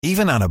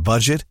Even on a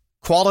budget,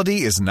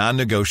 quality is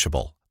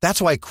non-negotiable.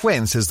 That's why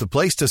Quince is the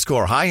place to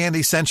score high-end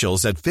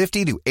essentials at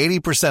 50 to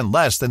 80%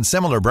 less than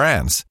similar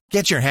brands.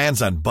 Get your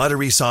hands on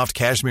buttery soft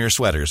cashmere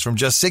sweaters from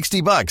just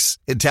 $60,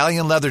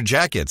 Italian leather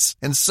jackets,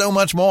 and so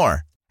much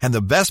more. And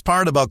the best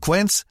part about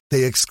Quince,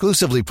 they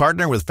exclusively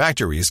partner with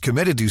factories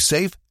committed to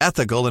safe,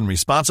 ethical, and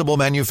responsible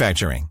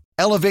manufacturing.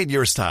 Elevate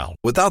your style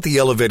without the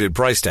elevated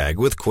price tag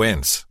with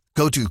Quince.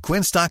 Go to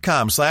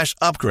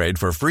quince.com/upgrade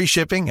for free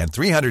shipping and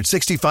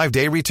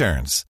 365-day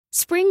returns.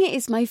 Spring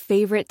is my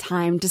favorite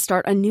time to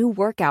start a new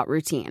workout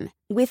routine.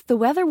 With the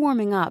weather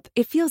warming up,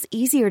 it feels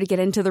easier to get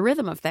into the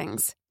rhythm of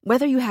things.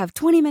 Whether you have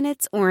 20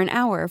 minutes or an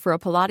hour for a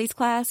Pilates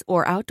class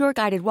or outdoor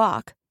guided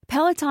walk,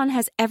 Peloton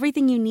has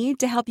everything you need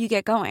to help you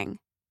get going.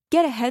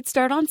 Get a head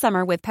start on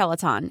summer with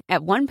Peloton at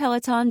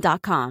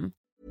onepeloton.com.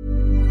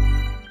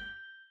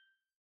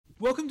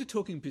 Welcome to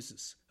Talking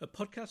Business, a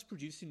podcast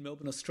produced in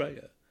Melbourne,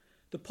 Australia.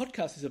 The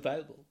podcast is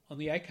available on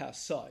the Acast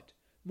site,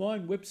 my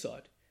own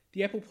website,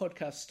 the Apple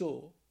Podcast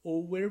Store,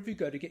 or wherever you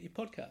go to get your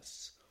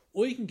podcasts.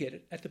 Or you can get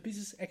it at the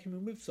Business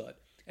Acumen website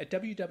at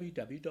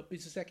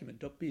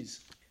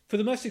www.businessacumen.biz. For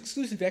the most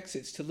exclusive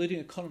access to leading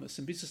economists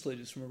and business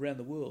leaders from around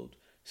the world,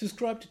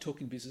 subscribe to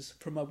Talking Business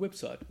from my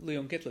website,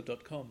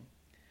 leongettler.com.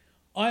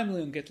 I am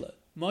Leon Gettler.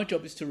 My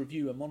job is to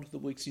review and monitor the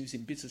week's news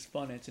in business,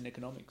 finance and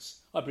economics.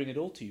 I bring it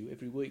all to you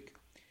every week.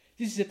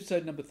 This is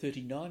episode number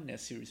 39 in our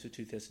series for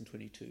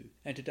 2022,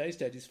 and today's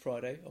date is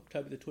Friday,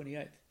 October the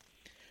 28th.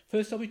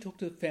 First, I'll be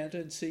talking to the founder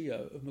and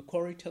CEO of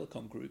Macquarie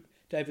Telecom Group,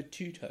 David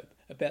Tudhope,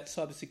 about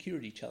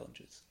cybersecurity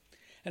challenges.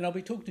 And I'll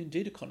be talking to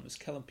Indeed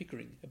economist Callum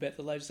Pickering about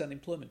the latest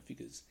unemployment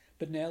figures.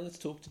 But now let's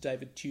talk to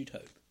David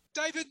Tudhope.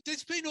 David,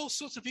 there's been all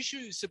sorts of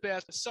issues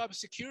about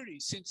cybersecurity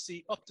since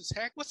the Optus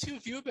hack. What's your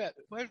view about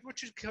it? What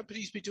should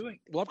companies be doing?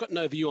 Well, I've got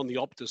no view on the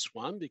Optus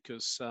one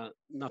because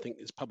nothing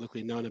is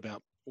publicly known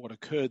about what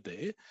occurred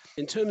there.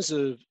 In terms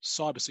of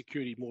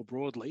cybersecurity more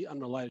broadly,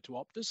 unrelated to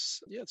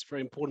Optus, it's a very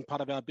important part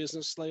of our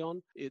business,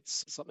 Leon.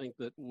 It's something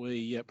that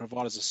we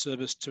provide as a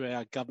service to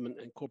our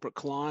government and corporate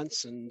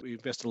clients, and we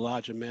invest a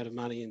large amount of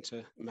money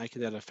into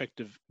making that an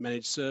effective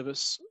managed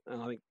service.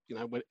 And I think,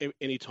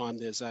 any time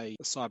there's a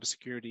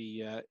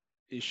cybersecurity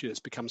issue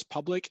that becomes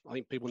public, I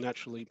think people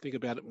naturally think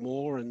about it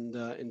more and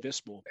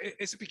invest more.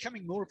 Is it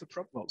becoming more of a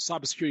problem? Well,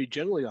 cybersecurity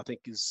generally, I think,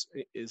 has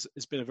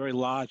been a very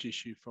large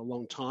issue for a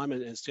long time,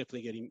 and it's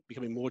definitely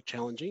becoming more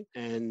challenging.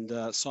 And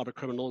cyber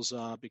criminals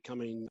are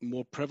becoming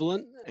more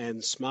prevalent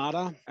and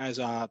smarter, as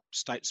are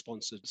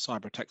state-sponsored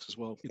cyber attacks as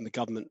well in the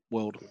government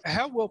world.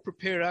 How well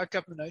prepared are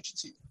government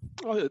agencies?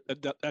 Oh,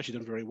 they've actually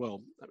done very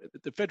well. I mean,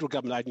 the federal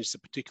government agencies are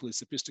particularly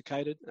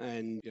sophisticated,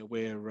 and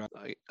where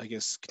I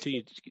guess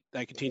they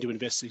continue to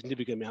invest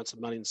significant amounts of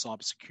money in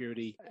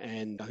cybersecurity.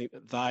 And I think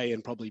that they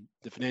and probably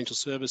the financial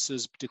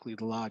services, particularly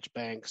the large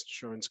banks,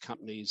 insurance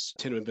companies,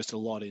 tend to invest a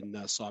lot in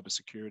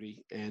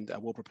cybersecurity and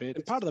are well prepared.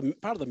 And part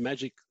of the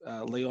magic,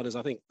 Leon, is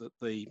I think that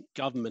the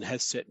government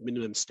has set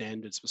minimum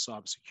standards for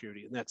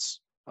cybersecurity, and that's,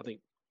 I think,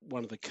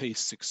 one of the key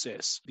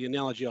success. The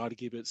analogy I'd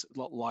give is a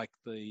lot like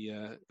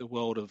the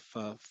world of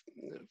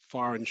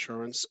fire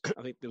insurance.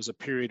 I think there was a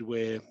period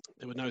where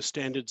there were no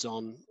standards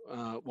on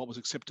what was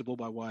acceptable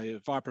by way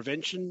of fire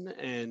prevention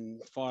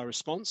and fire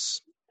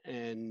response,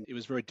 and it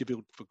was very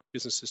difficult for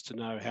businesses to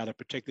know how to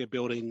protect their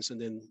buildings. And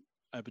then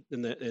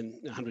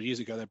 100 years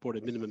ago, they brought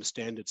in minimum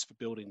standards for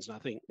buildings. And I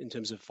think in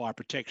terms of fire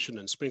protection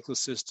and sprinkler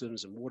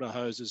systems and water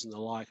hoses and the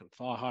like, and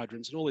fire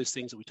hydrants and all these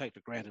things that we take for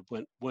granted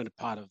weren't a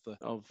part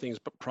of things.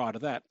 But prior to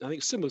that, I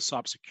think similar to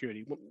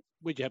cybersecurity,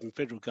 what you have in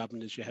federal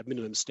government is you have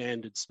minimum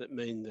standards that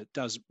mean that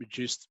does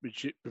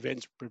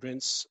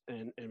prevents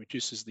and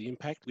reduces the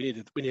impact. We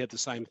need to have the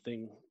same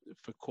thing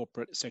for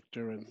corporate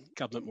sector and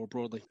government more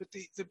broadly. But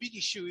the big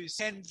issue is,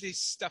 can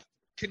this stuff,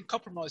 can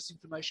compromised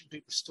information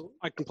be restored?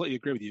 I completely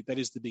agree with you. That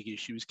is the big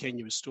issue: is can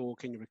you restore,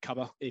 can you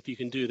recover? If you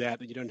can do that,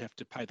 then you don't have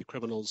to pay the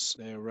criminals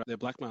their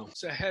blackmail.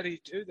 So how do you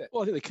do that?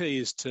 Well, I think the key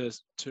is to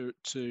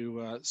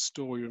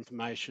store your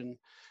information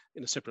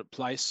in a separate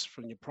place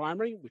from your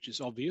primary, which is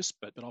obvious,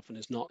 but often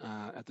is not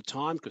at the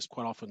time, because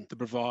quite often the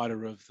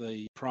provider of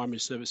the primary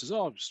services,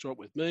 store it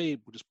with me.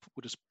 We'll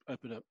just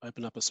open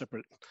up a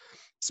separate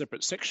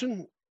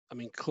section. I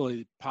mean,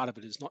 clearly part of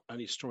it is not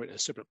only storing in a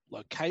separate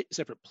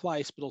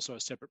place, but also a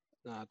separate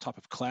type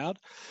of cloud.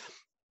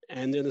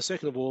 And then the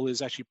second of all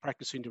is actually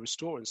practicing to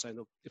restore and saying,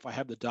 look, if I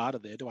have the data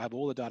there, do I have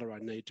all the data I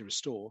need to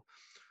restore,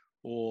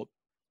 or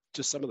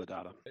just some of the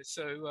data?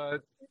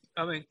 So,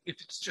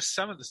 if it's just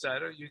some of the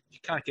data, you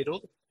can't get all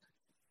of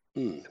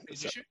it.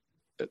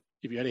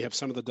 If you only have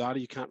some of the data,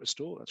 you can't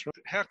restore. That's right.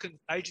 How can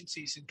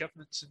agencies and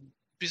governments and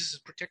businesses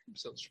protect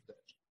themselves from that?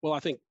 Well, I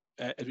think,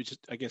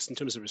 I guess in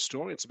terms of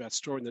restoring, it's about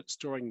storing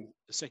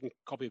a second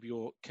copy of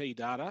your key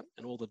data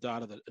and all the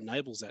data that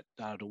enables that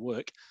data to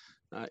work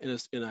in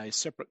a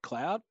separate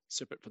cloud,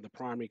 separate from the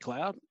primary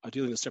cloud,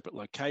 ideally in a separate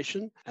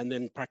location, and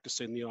then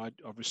practicing the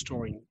idea of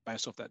restoring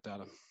based off that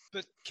data.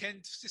 But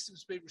can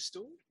systems be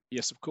restored?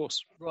 Yes, of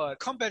course. Right.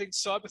 Combating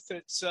cyber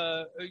threats,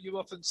 you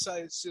often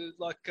say it's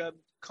like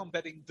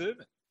combating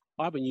vermin.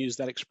 I haven't used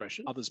that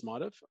expression. Others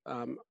might have.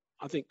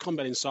 I think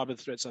combating cyber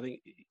threats, I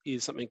think,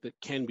 is something that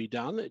can be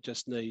done. It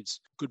just needs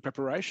good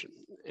preparation,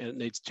 and it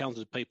needs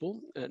talented people,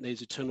 and it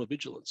needs eternal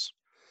vigilance.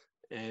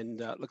 And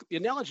look, the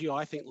analogy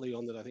I think,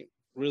 Leon, that I think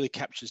really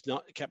captures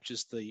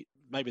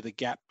maybe the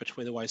gap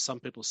between the way some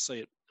people see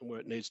it and where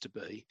it needs to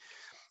be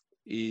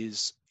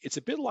is it's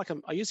a bit like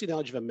I use the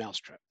analogy of a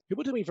mousetrap.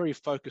 People tend to be very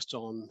focused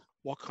on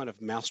what kind of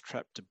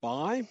mousetrap to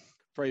buy,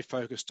 very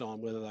focused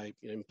on whether they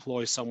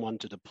employ someone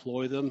to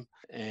deploy them,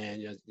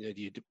 and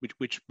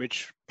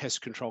which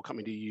pest control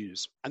company to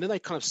use. And then they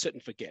kind of sit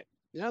and forget.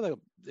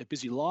 They're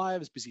busy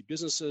lives, busy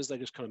businesses, they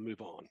just kind of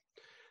move on.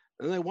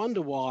 And they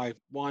wonder why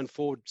wind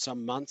forward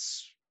some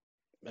months,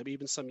 maybe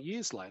even some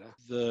years later,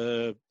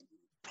 the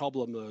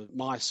problem of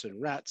mice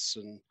and rats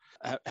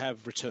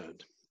have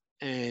returned.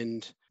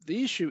 And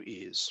the issue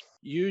is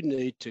you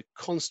need to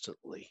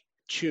constantly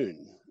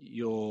tune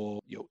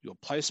your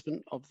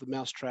placement of the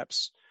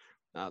mousetraps,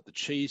 the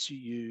cheese you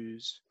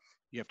use.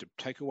 You have to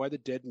take away the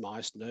dead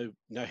mice. No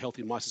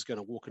healthy mice is going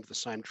to walk into the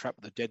same trap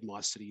with the dead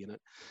mice sitting in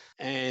it.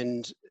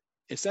 And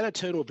it's that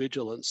eternal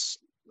vigilance,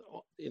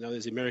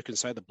 as the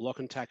Americans say, the block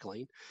and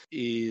tackling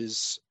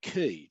is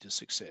key to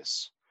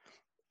success,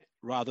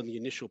 rather than the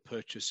initial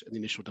purchase and the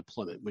initial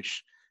deployment,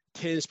 which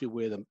tends to be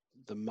where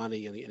the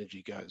money and the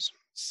energy goes.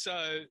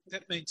 So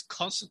that means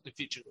constantly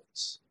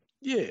vigilance.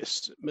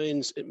 Yes,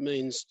 it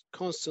means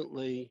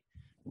constantly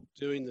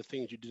doing the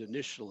things you did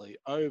initially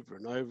over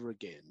and over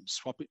again,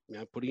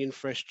 putting in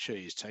fresh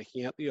cheese,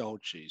 taking out the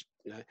old cheese,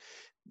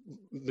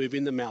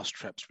 moving the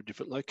mousetraps to a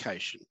different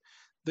location.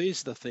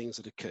 These are the things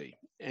that are key.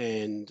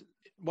 And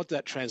what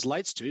that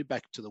translates to,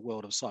 back to the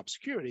world of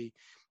cybersecurity,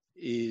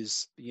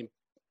 is the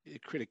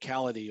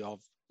criticality of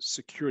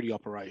security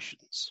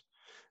operations.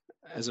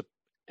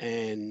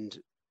 And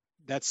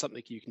that's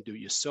something you can do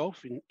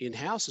yourself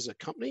in-house as a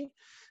company,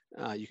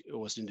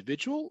 or as an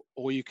individual,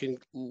 or you can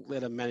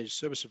let a managed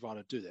service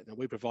provider do that. Now,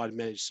 we provide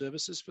managed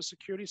services for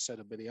security, so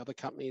do many other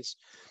companies.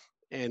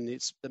 And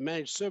it's the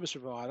managed service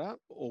provider,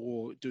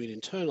 or doing it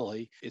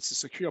internally, it's the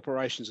security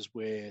operations is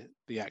where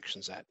the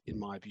action's at, in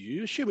my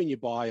view. Assuming you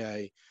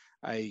buy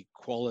a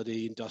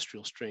quality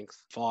industrial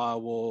strength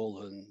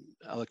firewall and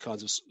other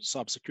kinds of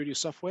cybersecurity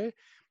software,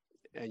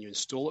 and you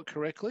install it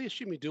correctly,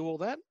 assuming you do all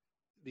that,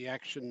 the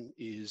action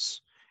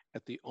is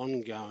at the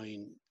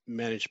ongoing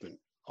management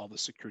of the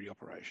security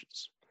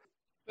operations.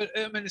 But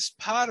as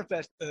part of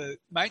that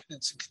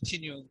maintenance and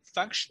continuing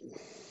function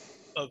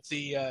of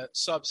the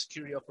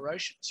cybersecurity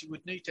operations, you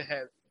would need to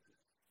have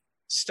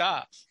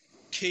staff,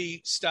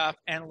 key staff,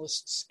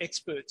 analysts,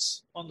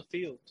 experts on the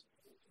field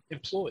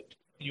employed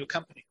in your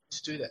company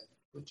to do that,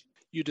 wouldn't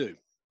you? You do.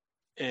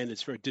 And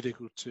it's very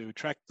difficult to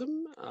attract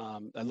them.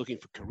 They're looking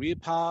for career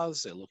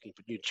paths. They're looking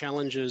for new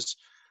challenges.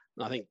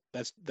 And I think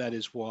that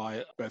is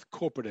why both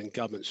corporate and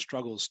government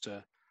struggles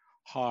to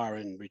hire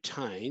and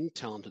retain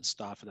talented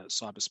staff in that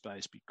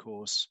cyberspace,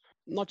 because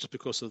not just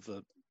because of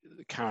the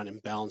current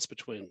imbalance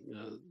between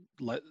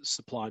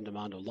supply and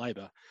demand of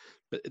labour,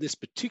 but in this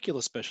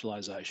particular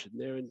specialisation,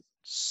 they're in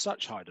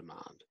such high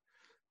demand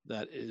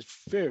that it is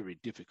very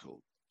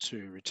difficult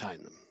to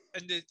retain them.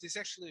 And there's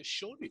actually a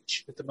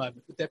shortage at the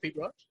moment. Would that be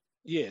right?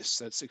 Yes,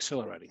 that's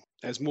accelerating.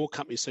 As more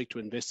companies seek to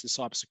invest in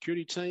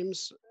cybersecurity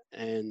teams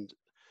and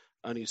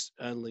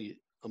only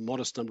a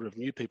modest number of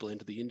new people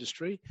into the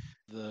industry,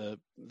 the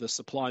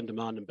supply and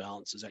demand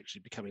imbalance is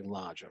actually becoming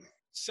larger.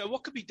 So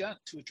what could be done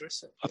to address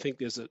that? I think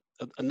there's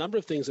a number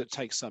of things that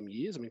take some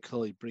years. I mean,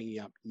 clearly bringing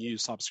up new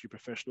cybersecurity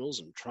professionals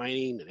and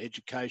training and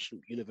education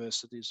at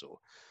universities, or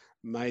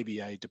maybe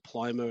a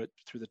diploma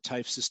through the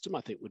TAFE system,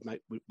 I think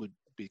would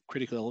be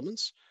critical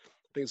elements.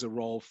 I think there's a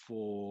role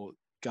for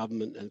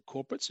government and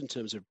corporates in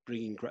terms of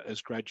bringing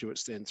as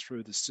graduates then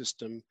through the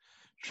system,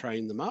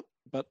 train them up,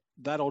 but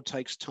that all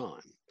takes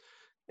time.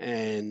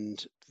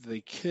 And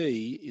the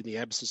key in the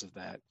absence of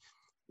that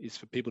is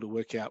for people to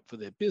work out for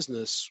their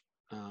business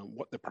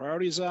what the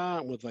priorities are,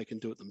 and whether they can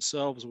do it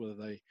themselves, or whether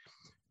they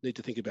need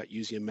to think about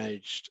using a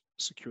managed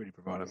security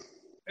provider.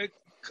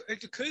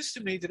 It occurs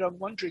to me that I'm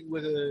wondering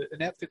whether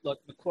an outfit like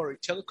Macquarie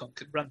Telecom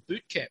can run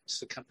boot camps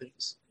for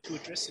companies to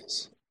address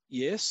this.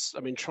 Yes,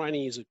 I mean,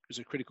 training is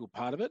a critical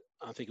part of it.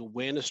 I think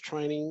awareness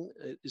training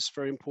is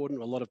very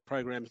important. A lot of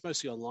programs,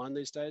 mostly online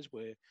these days,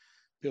 where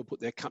people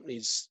put their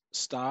company's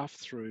staff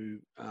through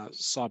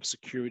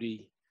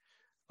cybersecurity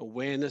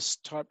awareness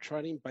type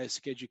training,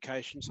 basic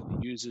education, so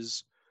the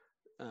users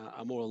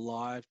are more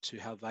alive to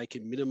how they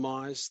can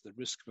minimise the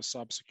risk of a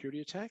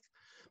cybersecurity attack.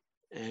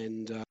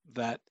 And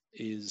that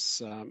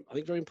is, I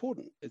think, very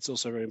important. It's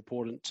also very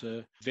important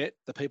to vet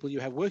the people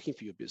you have working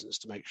for your business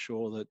to make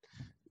sure that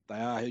they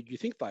are who you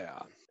think they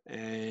are.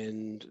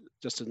 And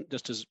just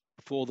as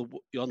before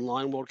the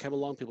online world came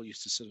along, people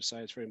used to sort of say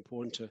it's very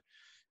important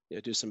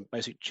to do some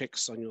basic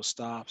checks on your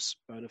staff's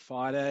bona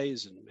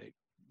fides, and it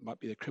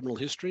might be their criminal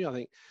history. I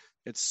think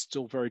it's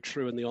still very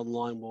true in the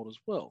online world as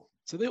well.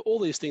 So all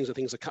these things are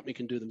things a company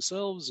can do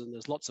themselves, and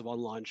there's lots of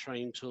online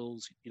training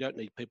tools. You don't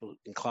need people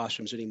in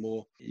classrooms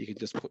anymore. You can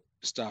just put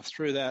staff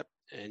through that,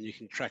 and you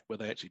can track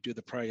whether they actually do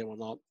the program or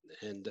not,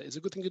 and it's a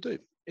good thing to do.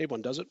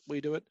 everyone does it.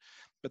 We do it.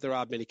 But there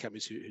are many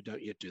companies who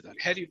don't yet do that.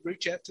 How do you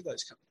reach out to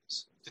those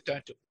companies that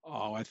don't do it?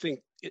 Oh, I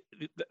think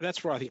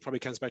that's where I think it probably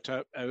comes back to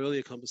our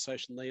earlier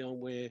conversation, Leon,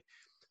 where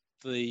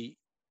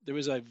there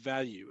is a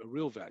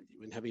real value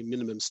in having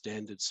minimum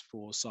standards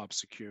for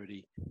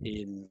cybersecurity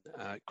in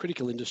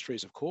critical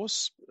industries, of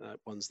course,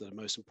 ones that are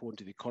most important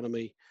to the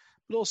economy,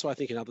 but also I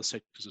think in other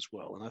sectors as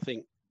well. And I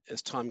think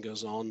as time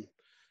goes on,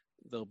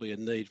 there'll be a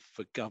need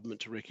for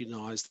government to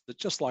recognise that,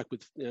 just like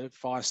with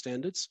fire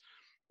standards,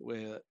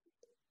 where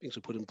things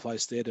were put in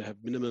place there to have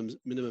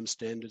minimum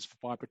standards for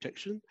fire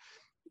protection,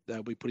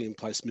 they'll be putting in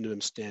place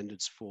minimum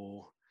standards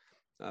for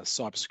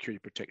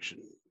cybersecurity protection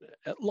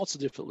at lots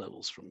of different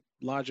levels, from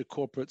larger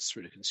corporates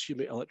through to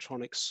consumer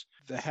electronics.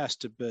 There has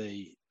to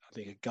be, I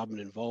think, a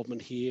government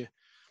involvement here.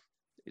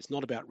 It's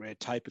not about red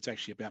tape. It's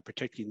actually about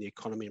protecting the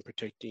economy and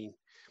protecting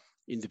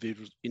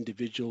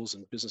individuals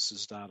and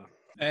businesses' data.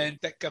 And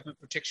that government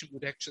protection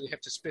would actually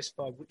have to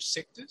specify which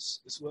sectors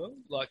as well,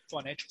 like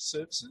financial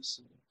services.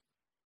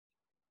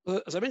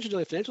 Well, as I mentioned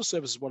earlier, financial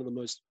services is one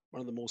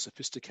of the more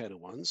sophisticated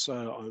ones.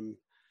 So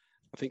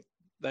I think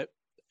that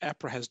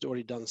APRA has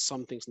already done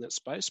some things in that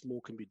space.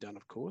 More can be done,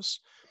 of course.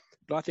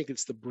 But I think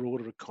it's the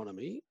broader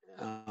economy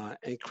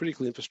and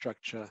critical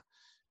infrastructure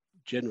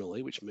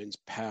generally, which means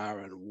power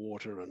and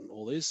water and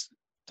all these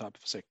type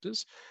of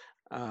sectors,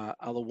 are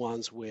the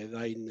ones where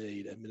they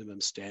need a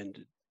minimum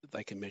standard that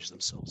they can measure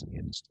themselves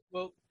against.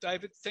 Well,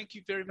 David, thank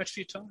you very much for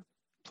your time.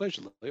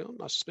 Pleasure, Leon.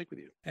 Nice to speak with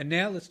you. And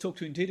now let's talk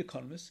to Indeed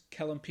economist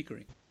Callum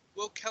Pickering.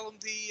 Well, Callum,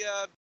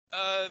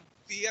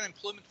 the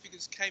unemployment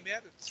figures came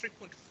out at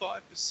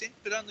 3.5%,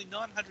 but only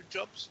 900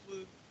 jobs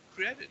were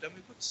created. I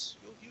mean, what's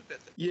your view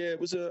about that? Yeah, it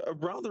was a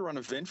rather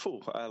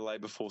uneventful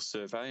labour force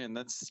survey, and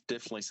that's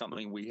definitely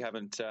something we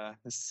haven't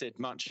said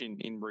much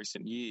in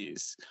recent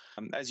years.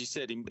 As you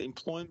said,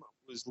 employment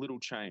was little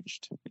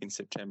changed in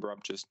September,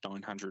 up just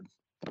 900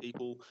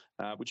 people,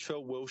 which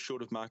fell well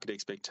short of market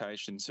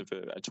expectations of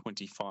a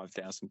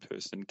 25,000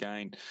 person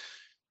gain.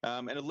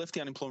 And it left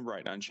the unemployment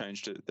rate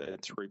unchanged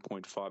at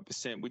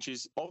 3.5%, which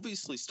is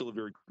obviously still a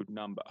very good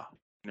number.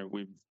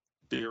 We've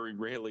very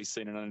rarely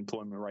seen an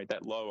unemployment rate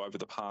that low over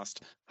the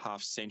past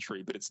half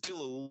century, but it's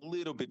still a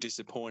little bit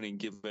disappointing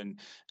given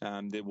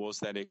there was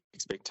that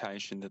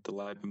expectation that the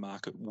labour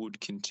market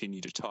would continue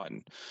to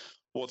tighten.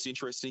 What's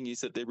interesting is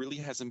that there really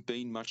hasn't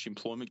been much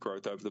employment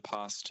growth over the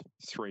past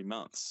 3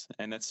 months,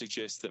 and that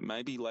suggests that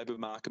maybe labour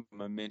market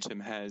momentum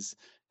has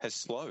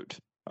slowed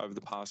over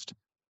the past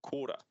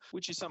quarter,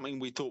 which is something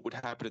we thought would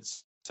happen at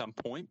some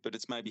point, but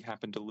it's maybe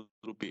happened a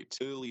little bit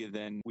earlier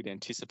than we'd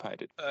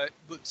anticipated.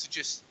 Would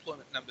suggest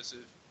employment numbers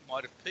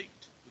might have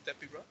peaked. Would that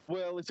be right?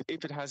 Well,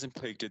 if it hasn't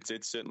peaked,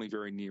 it's certainly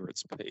very near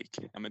its peak.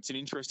 It's an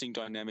interesting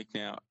dynamic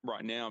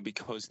right now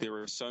because there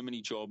are so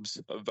many jobs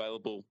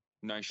available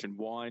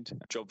nationwide.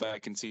 Job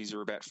vacancies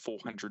are about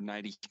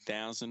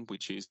 480,000,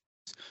 which is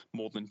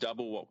more than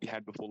double what we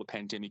had before the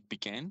pandemic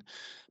began.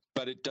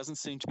 But it doesn't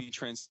seem to be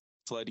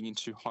translating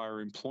into higher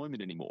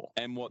employment anymore.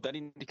 And what that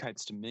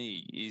indicates to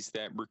me is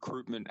that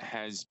recruitment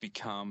has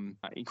become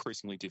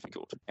increasingly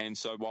difficult. And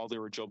so while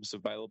there are jobs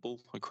available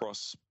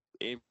across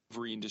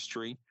every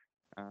industry,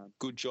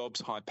 good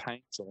jobs,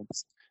 high-paying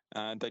jobs,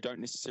 they don't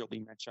necessarily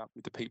match up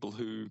with the people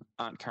who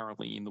aren't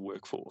currently in the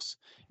workforce.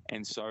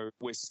 And so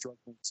we're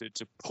struggling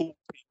to pull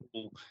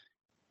people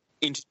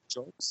into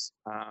jobs,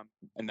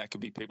 and that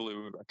could be people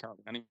who are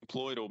currently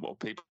unemployed or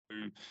people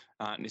who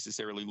aren't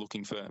necessarily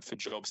looking for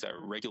jobs that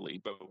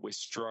regularly, but we're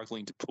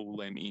struggling to pull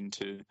them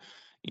into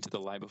the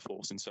labour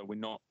force. And so we're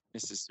not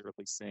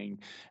necessarily seeing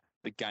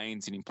the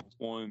gains in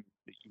employment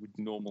that you would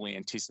normally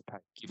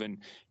anticipate, given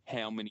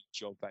how many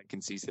job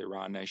vacancies there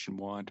are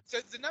nationwide. So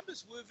the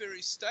numbers were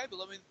very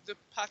stable. I mean, the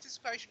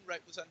participation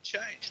rate was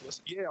unchanged,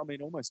 wasn't it? Yeah,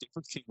 almost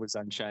everything was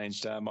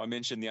unchanged. I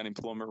mentioned the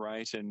unemployment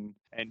rate and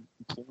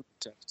employment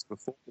just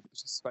before. The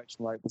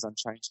participation rate was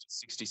unchanged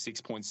at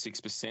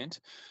 66.6%.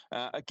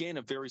 Again,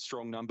 a very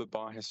strong number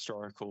by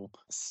historical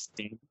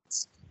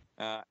standards.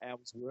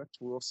 Hours worked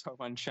were also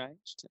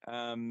unchanged.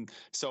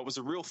 So it was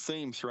a real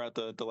theme throughout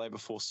the labour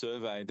force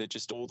survey that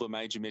just all the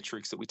major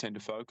metrics that we tend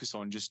to focus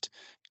on just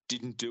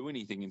didn't do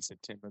anything in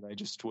September. They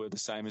just were the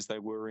same as they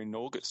were in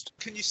August.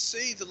 Can you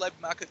see the labour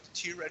market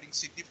deteriorating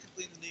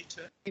significantly in the near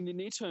term? In the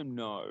near term,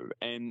 no.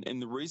 And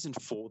the reason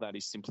for that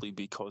is simply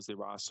because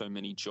there are so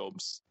many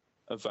jobs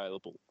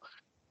available.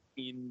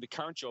 In the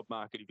current job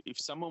market, if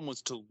someone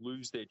was to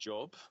lose their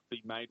job,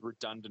 be made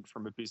redundant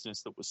from a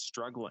business that was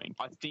struggling,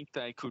 I think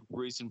they could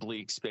reasonably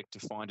expect to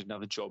find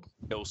another job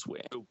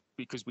elsewhere,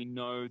 because we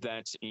know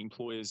that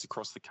employers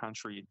across the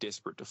country are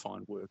desperate to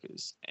find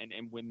workers. And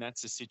when that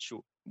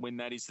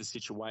is the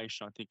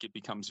situation, I think it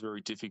becomes very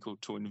difficult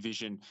to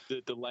envision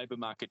the labour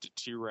market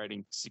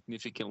deteriorating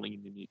significantly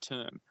in the near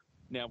term.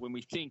 Now, when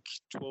we think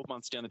 12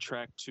 months down the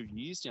track, 2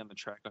 years down the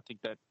track, I think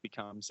that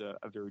becomes a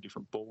very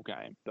different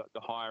ballgame.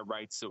 The higher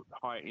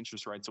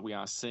interest rates that we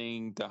are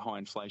seeing, the high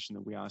inflation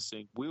that we are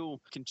seeing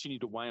will continue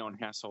to weigh on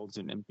households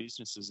and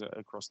businesses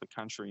across the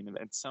country. And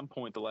at some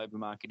point, the labour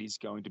market is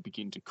going to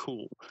begin to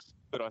cool.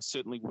 But I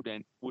certainly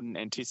wouldn't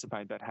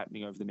anticipate that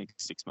happening over the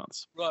next 6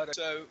 months. Right.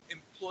 So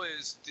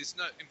employers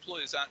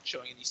aren't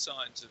showing any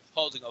signs of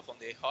holding off on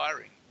their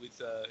hiring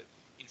with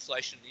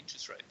inflation and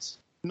interest rates.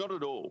 Not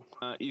at all.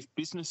 If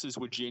businesses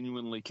were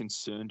genuinely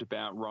concerned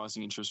about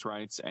rising interest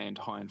rates and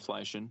high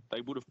inflation,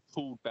 they would have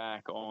pulled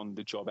back on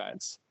the job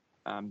ads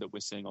that we're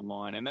seeing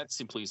online, and that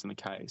simply isn't the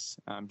case.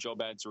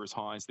 Job ads are as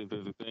high as they've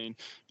ever been.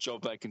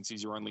 Job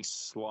vacancies are only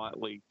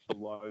slightly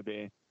below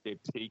their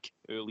peak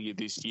earlier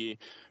this year.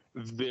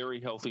 Very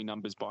healthy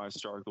numbers by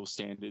historical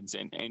standards,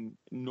 and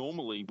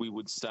normally we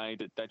would say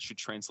that should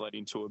translate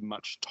into a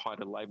much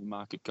tighter labour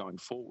market going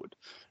forward.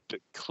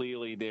 But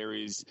clearly there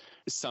is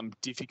some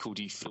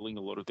difficulty filling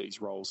a lot of these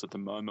roles at the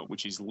moment,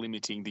 which is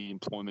limiting the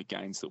employment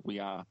gains that we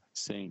are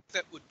seeing.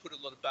 That would put a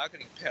lot of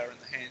bargaining power in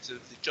the hands of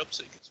the job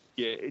seekers.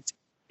 Yeah,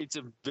 it's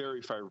a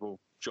very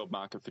favourable job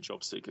market for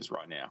job seekers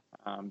right now.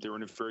 They're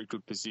in a very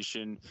good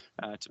position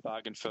to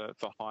bargain for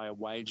higher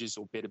wages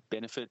or better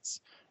benefits.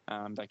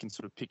 They can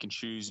sort of pick and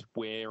choose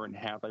where and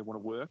how they want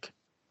to work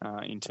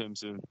in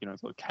terms of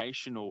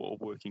location or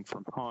working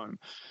from home.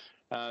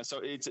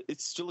 So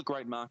it's still a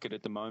great market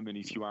at the moment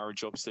if you are a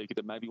job seeker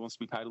that maybe wants to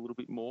be paid a little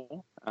bit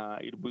more.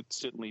 It would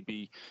certainly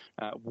be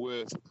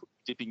worth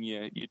dipping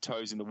your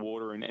toes in the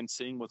water and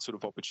seeing what sort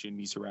of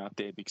opportunities are out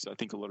there, because I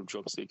think a lot of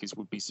job seekers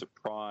would be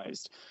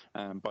surprised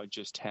by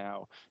just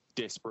how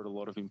desperate a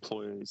lot of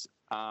employers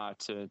are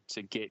to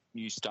get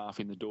new staff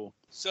in the door.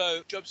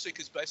 So job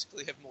seekers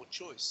basically have more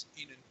choice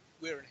in and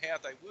where and how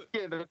they work.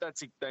 Yeah,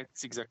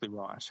 that's exactly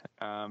right.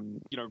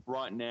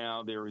 Right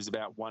now there is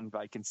about one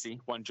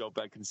job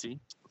vacancy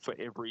for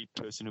every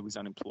person who is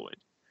unemployed.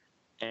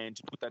 And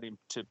to put that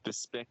into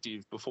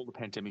perspective, before the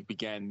pandemic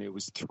began, there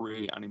was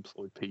 3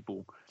 unemployed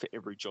people for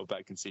every job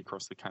vacancy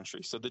across the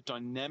country. So the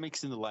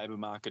dynamics in the labour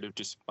market have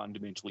just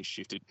fundamentally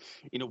shifted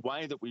in a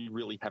way that we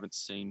really haven't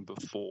seen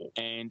before.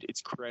 And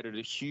it's created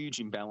a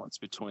huge imbalance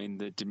between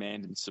the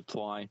demand and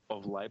supply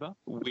of labour,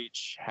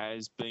 which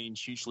has been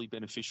hugely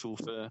beneficial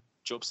for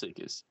job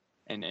seekers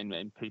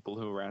and people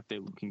who are out there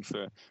looking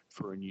for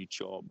a new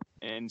job.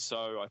 And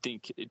so I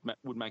think it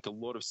would make a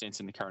lot of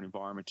sense in the current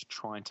environment to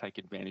try and take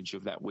advantage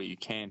of that where you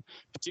can,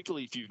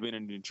 particularly if you've been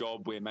in a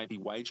job where maybe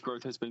wage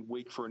growth has been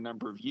weak for a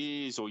number of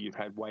years, or you've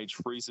had wage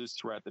freezes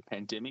throughout the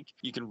pandemic.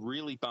 You can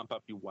really bump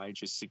up your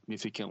wages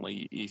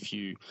significantly if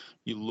you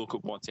look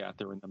at what's out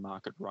there in the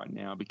market right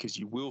now, because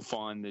you will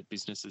find that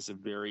businesses are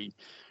very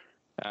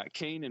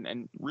keen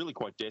and really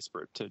quite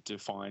desperate to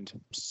find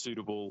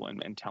suitable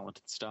and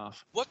talented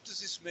staff. What does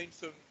this mean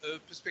from a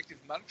perspective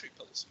of monetary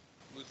policy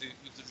with the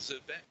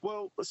Reserve Bank?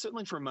 Well,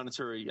 certainly from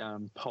monetary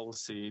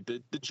policy,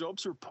 the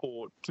jobs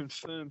report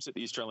confirms that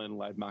the Australian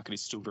labour market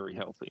is still very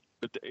healthy.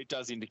 But it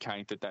does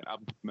indicate that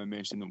upward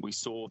momentum that we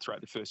saw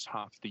throughout the first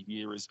half of the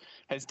year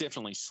has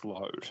definitely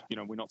slowed.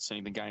 We're not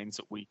seeing the gains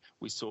that we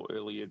saw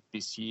earlier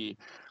this year.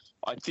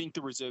 I think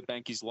the Reserve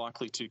Bank is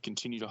likely to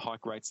continue to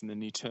hike rates in the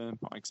near term.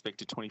 I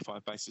expect a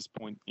 25 basis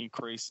point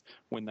increase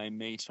when they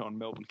meet on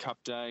Melbourne Cup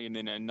Day, and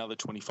then another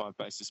 25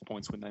 basis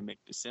points when they meet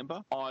in December.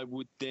 I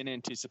would then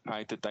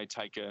anticipate that they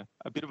take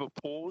a bit of a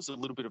pause, a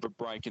little bit of a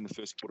break in the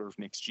first quarter of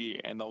next year,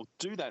 and they'll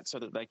do that so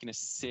that they can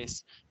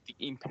assess the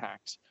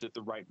impact that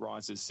the rate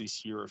rises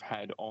this year have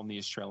had on the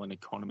Australian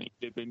economy.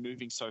 They've been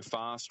moving so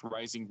fast,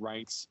 raising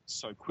rates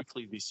so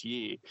quickly this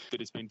year, that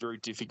it's been very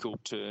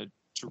difficult to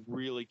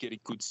really get a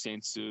good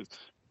sense of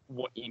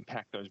what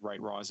impact those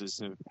rate rises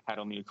have had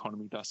on the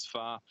economy thus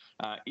far.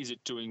 Is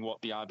it doing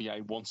what the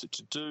RBA wants it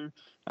to do?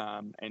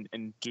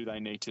 And do they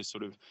need to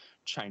sort of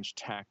change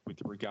tack with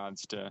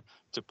regards to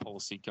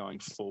policy going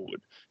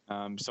forward?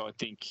 So I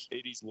think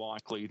it is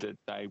likely that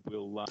they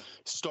will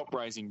stop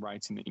raising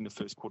rates in the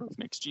first quarter of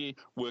next year,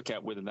 work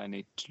out whether they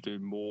need to do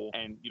more,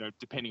 and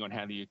depending on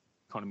how the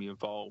economy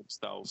evolves,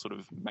 they'll sort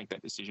of make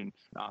that decision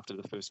after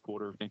the first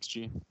quarter of next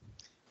year.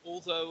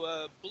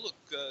 Although Bullock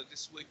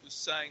this week was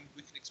saying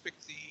we can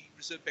expect the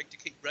Reserve Bank to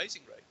keep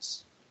raising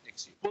rates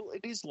next year. Well,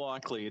 it is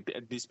likely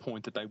at this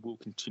point that they will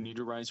continue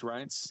to raise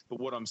rates. But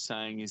what I'm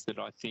saying is that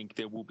I think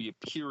there will be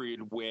a period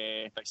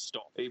where they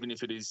stop, even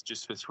if it is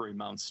just for 3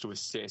 months, to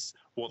assess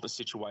what the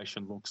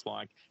situation looks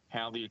like,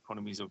 how the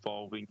economy is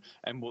evolving,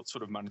 and what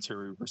sort of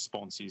monetary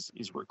response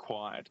is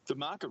required. The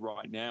market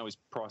right now is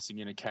pricing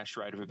in a cash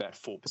rate of about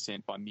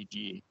 4% by mid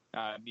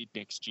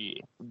next year,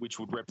 which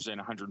would represent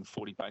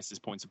 140 basis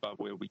points above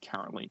where we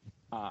currently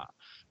are.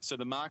 So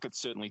the market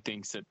certainly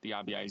thinks that the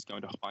RBA is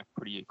going to hike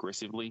pretty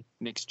aggressively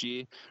next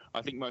year.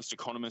 I think most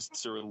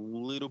economists are a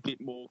little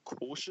bit more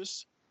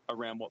cautious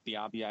around what the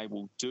RBA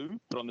will do.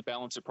 But on the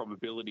balance of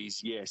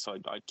probabilities, yes,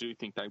 I do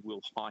think they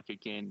will hike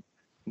again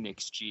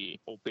next year,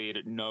 albeit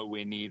at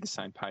nowhere near the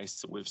same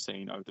pace that we've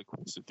seen over the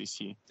course of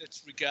this year.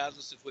 That's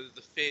regardless of whether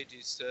the Fed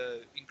is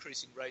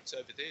increasing rates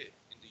over there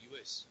in the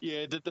US.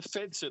 Yeah, the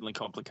Fed certainly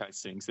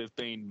complicates things. They've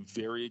been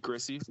very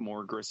aggressive,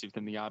 more aggressive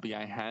than the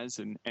RBA has,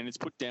 and it's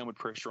put downward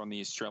pressure on the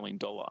Australian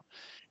dollar.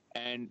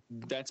 And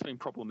that's been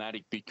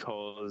problematic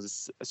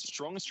because a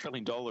strong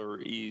Australian dollar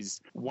is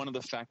one of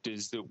the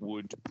factors that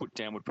would put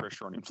downward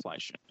pressure on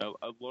inflation.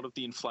 A lot of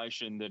the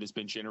inflation that has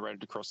been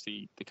generated across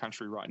the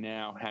country right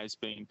now has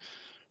been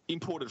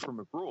imported from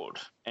abroad.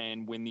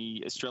 And when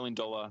the Australian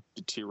dollar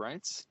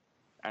deteriorates,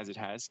 as it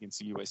has against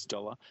the US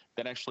dollar,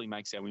 that actually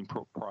makes our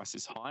import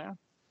prices higher,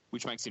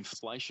 which makes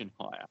inflation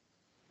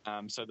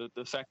higher. So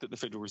the fact that the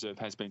Federal Reserve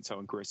has been so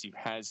aggressive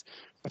has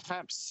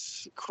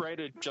perhaps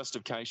created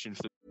justification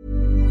for.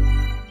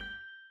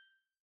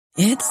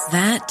 It's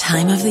that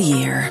time of the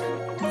year.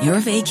 Your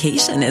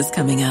vacation is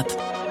coming up.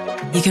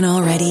 You can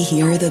already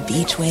hear the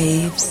beach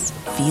waves,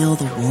 feel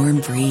the warm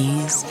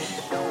breeze,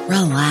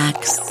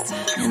 relax,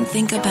 and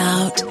think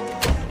about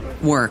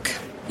work.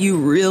 You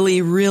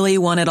really, really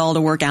want it all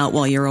to work out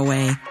while you're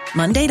away.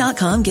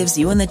 Monday.com gives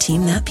you and the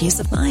team that peace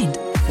of mind.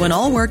 When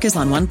all work is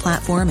on one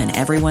platform and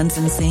everyone's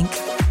in sync,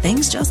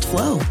 things just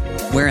flow.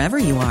 Wherever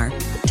you are,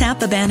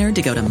 tap the banner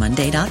to go to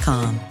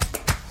Monday.com.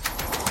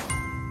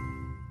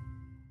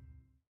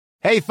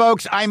 Hey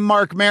folks, I'm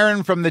Mark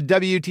Maron from the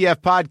WTF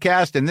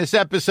Podcast, and this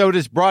episode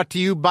is brought to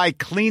you by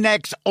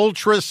Kleenex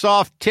Ultra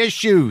Soft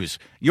Tissues,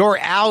 your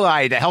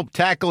ally to help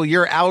tackle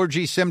your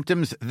allergy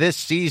symptoms this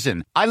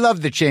season. I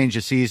love the change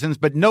of seasons,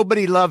 but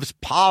nobody loves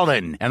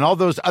pollen and all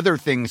those other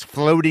things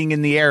floating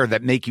in the air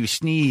that make you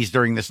sneeze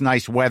during this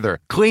nice weather.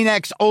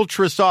 Kleenex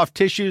Ultra Soft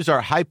Tissues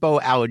are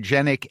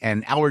hypoallergenic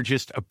and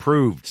allergist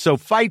approved, so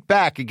fight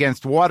back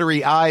against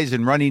watery eyes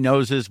and runny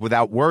noses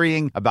without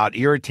worrying about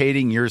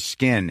irritating your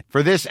skin.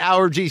 For this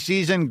allergy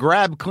season,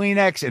 grab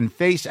Kleenex and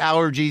face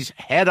allergies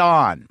head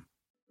on.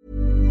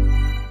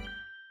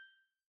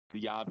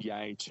 The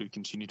RBA to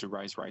continue to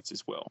raise rates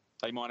as well.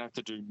 They might have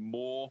to do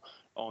more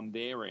on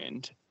their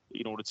end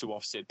in order to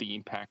offset the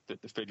impact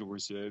that the Federal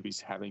Reserve is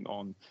having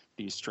on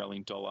the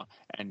Australian dollar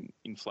and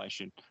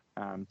inflation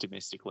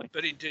domestically.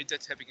 But indeed,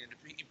 that's having an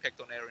impact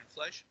on our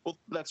inflation. Well,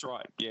 that's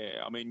right,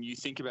 yeah. I mean, you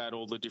think about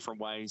all the different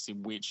ways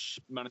in which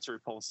monetary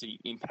policy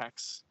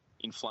impacts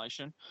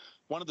inflation.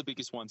 One of the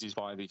biggest ones is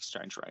via the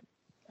exchange rate,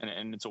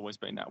 and it's always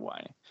been that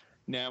way.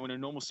 Now, in a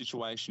normal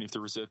situation, if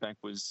the Reserve Bank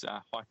was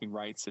hiking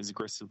rates as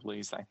aggressively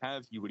as they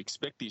have, you would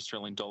expect the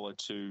Australian dollar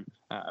to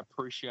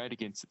appreciate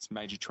against its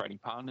major trading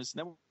partners,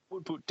 and that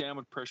would put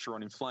downward pressure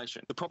on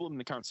inflation. The problem in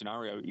the current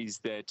scenario is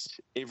that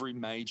every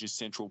major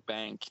central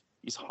bank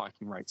is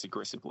hiking rates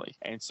aggressively.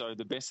 And so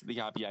the best that the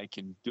RBA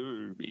can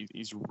do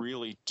is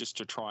really just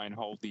to try and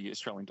hold the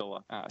Australian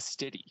dollar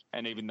steady.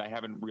 And even they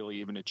haven't really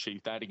even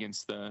achieved that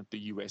against the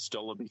US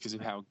dollar because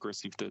of how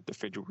aggressive the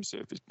Federal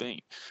Reserve has been.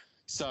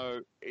 So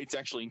it's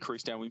actually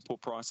increased our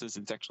import prices.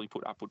 It's actually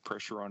put upward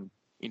pressure on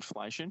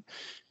inflation.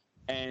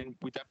 And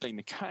with that being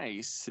the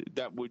case,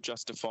 that would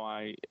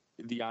justify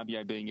the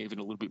RBA being even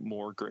a little bit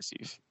more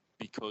aggressive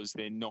because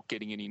they're not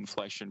getting any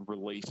inflation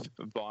relief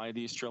via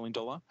the Australian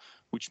dollar,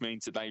 which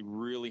means that they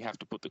really have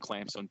to put the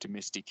clamps on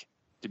domestic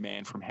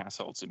demand from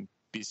households and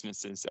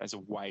businesses as a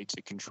way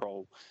to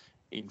control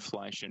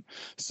inflation.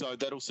 So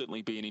that'll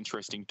certainly be an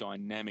interesting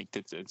dynamic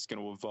that's going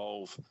to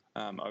evolve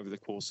over the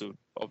course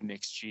of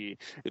next year.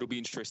 It'll be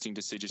interesting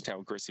to see just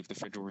how aggressive the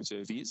Federal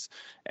Reserve is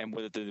and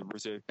whether the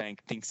Reserve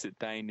Bank thinks that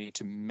they need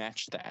to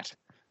match that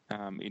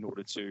in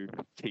order to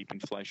keep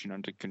inflation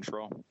under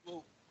control.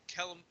 Well,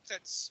 Callum,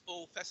 that's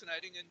all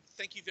fascinating, and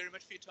thank you very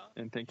much for your time.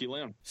 And thank you,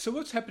 Leon. So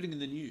what's happening in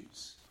the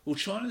news? Well,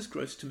 China's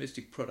gross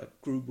domestic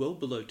product grew well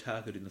below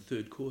target in the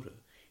third quarter,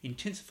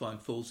 intensifying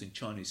falls in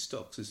Chinese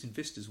stocks as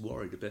investors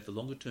worried about the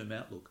longer-term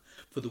outlook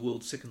for the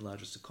world's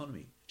second-largest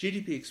economy.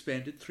 GDP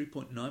expanded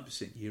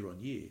 3.9%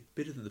 year-on-year,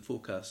 better than the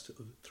forecast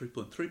of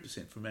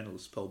 3.3% from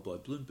analysts polled by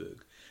Bloomberg,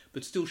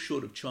 but still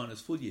short of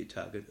China's full-year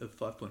target of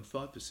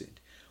 5.5%,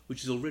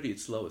 which is already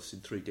its lowest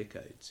in 3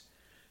 decades.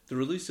 The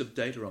release of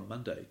data on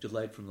Monday,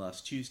 delayed from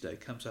last Tuesday,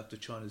 comes after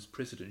China's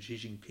President Xi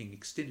Jinping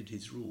extended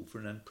his rule for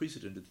an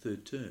unprecedented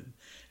third term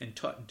and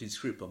tightened his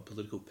grip on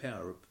political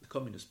power of the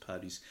Communist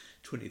Party's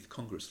 20th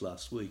Congress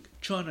last week.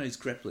 China is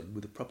grappling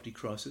with a property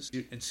crisis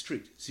and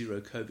strict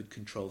zero-COVID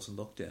controls and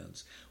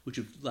lockdowns, which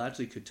have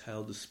largely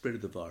curtailed the spread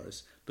of the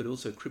virus but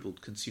also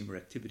crippled consumer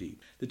activity.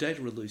 The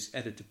data release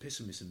added to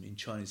pessimism in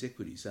Chinese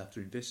equities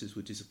after investors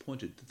were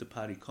disappointed that the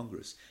party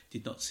Congress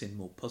did not send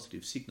more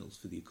positive signals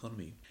for the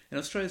economy. And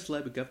Australia's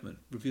Labor government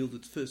revealed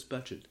its first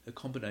budget, a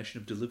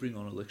combination of delivering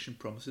on election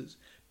promises,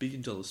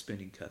 billion-dollar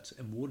spending cuts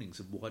and warnings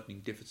of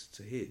widening deficits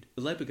ahead.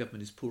 The Labor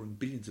government is pouring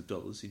billions of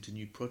dollars into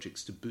new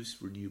projects to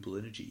boost renewable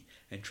energy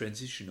and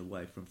transition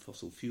away from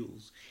fossil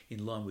fuels,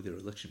 in line with their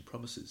election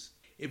promises.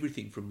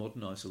 Everything from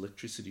modernised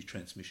electricity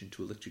transmission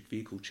to electric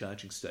vehicle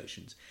charging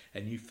stations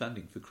and new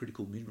funding for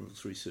critical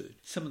minerals research.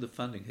 Some of the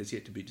funding has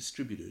yet to be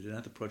distributed and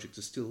other projects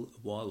are still a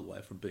while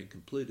away from being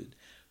completed,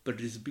 but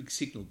it is a big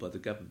signal by the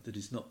government that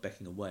is not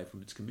backing away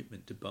from its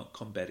commitment to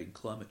combating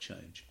climate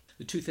change.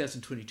 The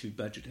 2022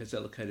 budget has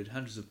allocated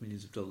hundreds of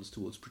millions of dollars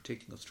towards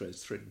protecting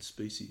Australia's threatened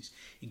species,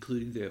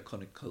 including the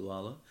iconic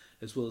koala,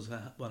 as well as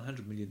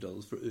 $100 million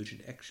for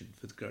urgent action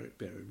for the Great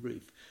Barrier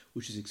Reef,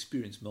 which has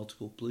experienced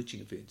multiple bleaching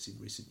events in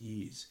recent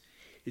years.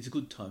 It's a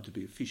good time to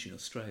be a fish in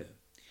Australia.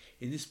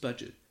 In this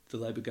budget, the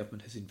Labor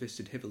government has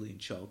invested heavily in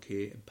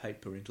childcare and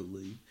paid parental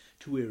leave,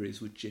 two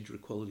areas which gender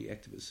equality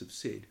activists have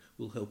said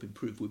will help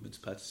improve women's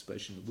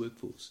participation in the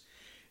workforce.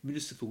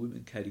 Minister for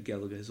Women Katy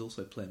Gallagher has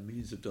also planned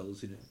millions of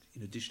dollars in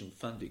additional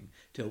funding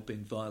to help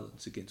end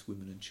violence against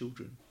women and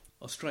children.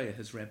 Australia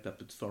has ramped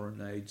up its foreign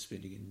aid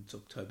spending in its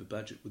October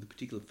budget with a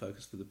particular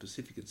focus for the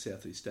Pacific and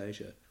Southeast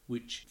Asia,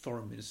 which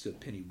Foreign Minister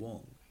Penny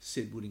Wong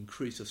said would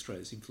increase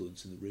Australia's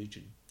influence in the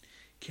region.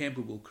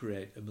 Canberra will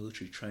create a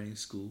military training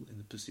school in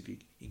the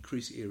Pacific,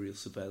 increase aerial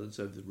surveillance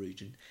over the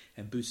region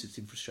and boost its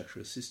infrastructure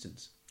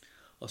assistance.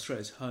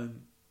 Australia's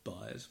home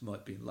buyers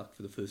might be in luck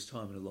for the first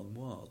time in a long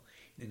while.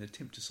 In an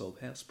attempt to solve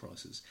house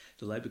prices,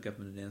 the Labor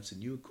government announced a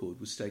new accord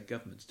with state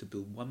governments to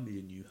build 1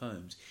 million new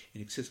homes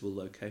in accessible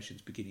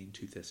locations beginning in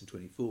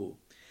 2024.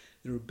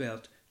 There are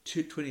about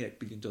 $28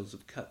 billion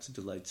of cuts and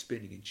delayed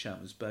spending in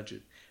Chalmers'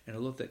 budget, and a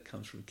lot of that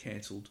comes from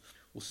cancelled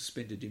or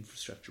suspended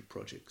infrastructure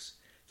projects.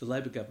 The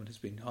Labor government has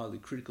been highly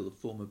critical of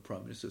former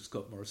Prime Minister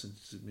Scott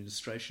Morrison's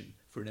administration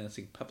for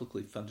announcing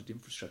publicly funded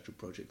infrastructure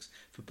projects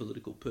for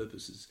political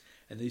purposes,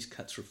 and these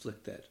cuts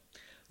reflect that.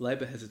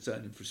 Labor has its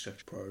own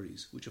infrastructure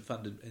priorities, which are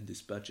funded in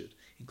this budget,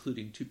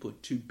 including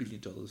 $2.2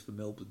 billion for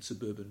Melbourne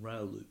Suburban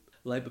Rail Loop.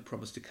 Labor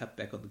promised to cut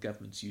back on the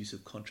government's use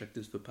of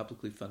contractors for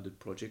publicly funded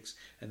projects,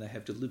 and they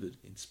have delivered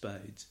in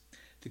spades.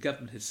 The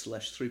government has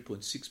slashed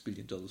 $3.6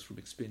 billion from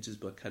expenses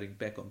by cutting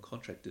back on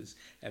contractors,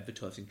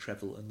 advertising,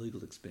 travel and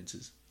legal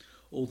expenses.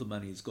 All the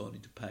money has gone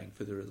into paying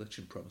for their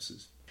election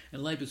promises.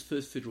 And Labor's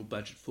first federal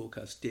budget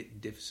forecast debt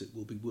and deficit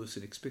will be worse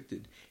than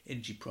expected.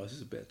 Energy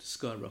prices are about to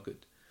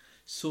skyrocket.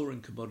 Soaring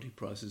commodity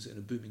prices and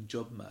a booming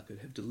job market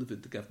have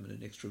delivered the government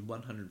an extra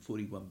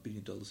 $141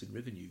 billion in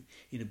revenue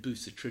in a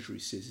boost the Treasury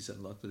says is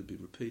unlikely to be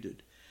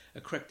repeated. A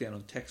crackdown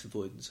on tax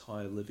avoidance,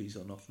 higher levies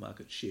on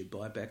off-market share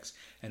buybacks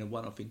and a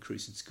one-off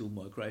increase in skilled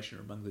migration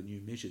are among the new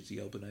measures the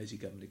Albanese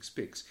government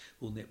expects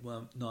will net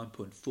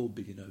 $9.4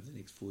 billion over the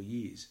next 4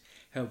 years.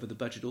 However, the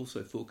budget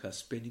also forecasts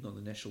spending on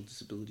the National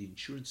Disability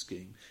Insurance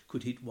Scheme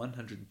could hit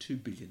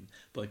 $102 billion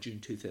by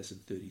June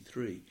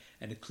 2033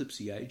 and eclipse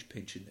the age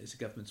pension as the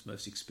government's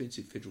most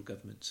expensive federal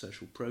government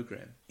social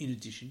program. In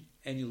addition,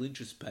 annual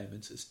interest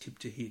payments are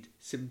tipped to hit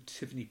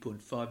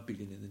 $70.5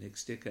 billion in the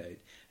next decade,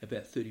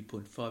 about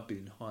 $30.5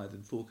 billion higher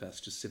than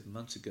forecast just 7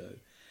 months ago.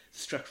 The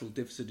structural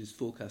deficit is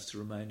forecast to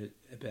remain at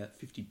about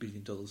 $50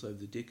 billion over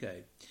the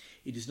decade.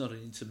 It is not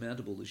an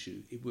insurmountable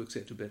issue. It works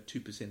out to about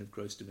 2% of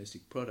gross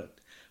domestic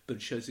product, but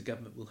it shows the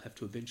government will have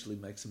to eventually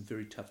make some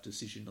very tough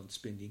decisions on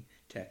spending,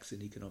 tax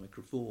and economic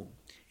reform.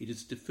 It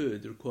has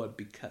deferred the required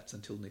big cuts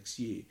until next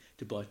year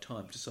to buy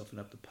time to soften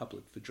up the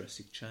public for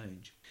drastic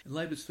change. In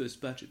Labor's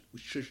first budget,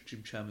 which Treasurer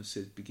Jim Chalmers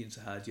says begins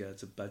the hard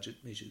yards of budget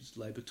measures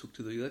Labor took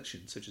to the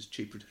election, such as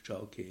cheaper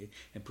childcare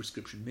and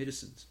prescription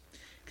medicines.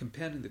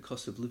 Compounding the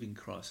cost of living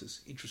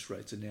crisis, interest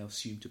rates are now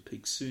assumed to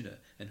peak sooner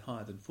and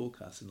higher than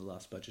forecast in the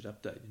last budget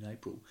update in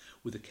April,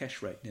 with a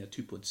cash rate now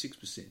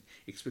 2.6%,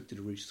 expected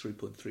to reach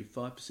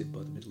 3.35% by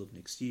the middle of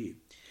next year.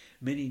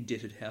 Many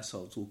indebted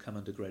households will come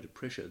under greater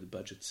pressure, the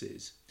budget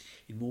says.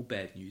 In more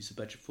bad news, the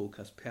budget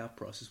forecasts power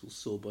prices will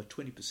soar by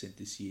 20%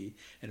 this year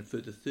and a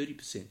further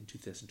 30% in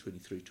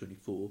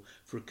 2023-24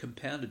 for a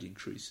compounded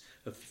increase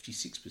of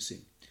 56%.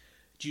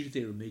 Due to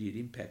their immediate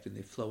impact and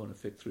their flow-on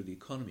effect through the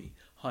economy,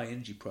 high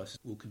energy prices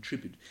will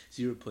contribute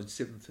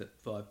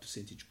 0.75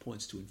 percentage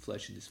points to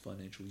inflation this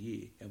financial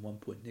year and 1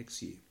 point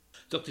next year.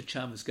 Dr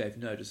Chalmers gave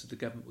notice that the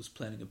government was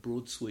planning a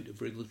broad suite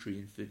of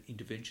regulatory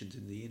interventions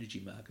in the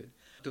energy market.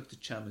 Dr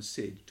Chalmers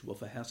said to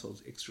offer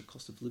households extra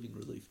cost of living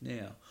relief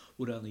now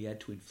would only add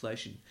to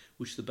inflation,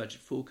 which the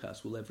budget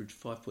forecast will average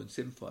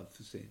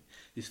 5.75%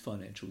 this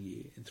financial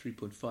year and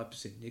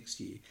 3.5% next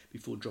year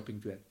before dropping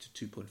back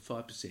to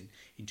 2.5%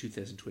 in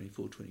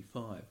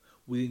 2024-25,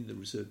 within the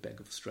Reserve Bank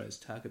of Australia's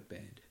target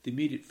band. The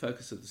immediate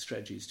focus of the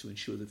strategy is to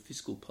ensure that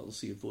fiscal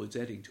policy avoids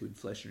adding to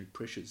inflationary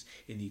pressures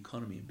in the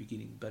economy and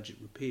beginning budget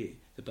repair,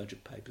 the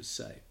budget papers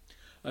say.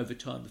 Over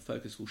time, the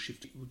focus will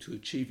shift to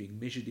achieving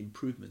measured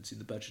improvements in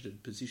the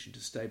budgeted position to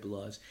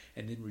stabilise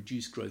and then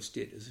reduce gross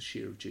debt as a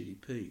share of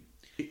GDP.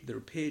 The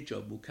repair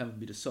job will come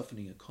amid a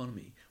softening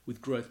economy,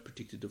 with growth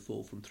predicted to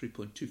fall from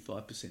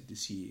 3.25%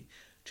 this year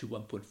to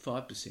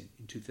 1.5%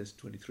 in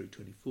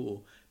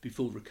 2023-24,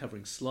 before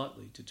recovering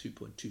slightly to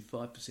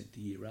 2.25% the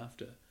year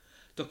after.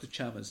 Dr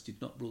Chalmers did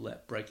not rule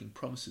out breaking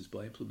promises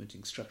by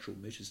implementing structural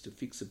measures to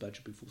fix the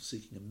budget before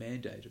seeking a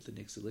mandate at the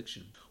next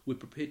election. We're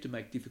prepared to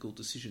make difficult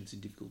decisions in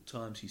difficult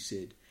times, he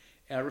said.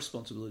 Our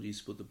responsibility is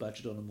to put the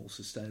budget on a more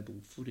sustainable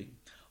footing.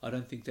 I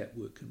don't think that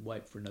work can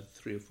wait for another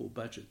 3 or 4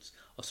 budgets.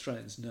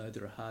 Australians know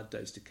there are hard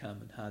days to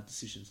come and hard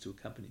decisions to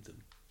accompany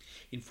them.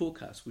 In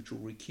forecasts which will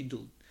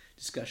rekindle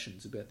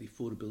discussions about the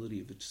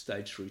affordability of the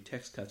Stage 3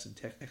 tax cuts and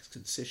tax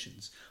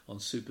concessions on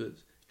super,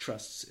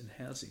 trusts and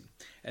housing,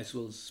 as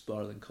well as the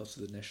spiralling costs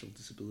of the National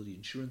Disability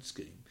Insurance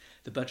Scheme,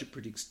 the budget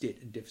predicts debt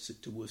and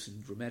deficit to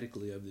worsen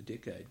dramatically over the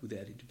decade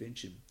without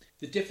intervention.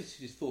 The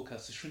deficit is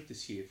forecast to shrink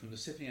this year from the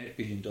 $78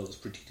 billion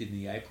predicted in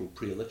the April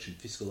pre-election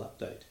fiscal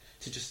update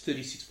to just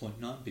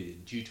 $36.9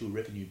 billion due to a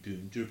revenue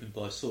boom driven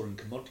by soaring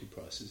commodity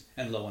prices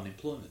and low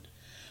unemployment.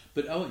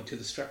 But owing to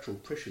the structural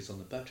pressures on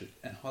the budget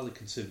and highly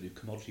conservative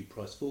commodity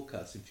price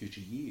forecasts in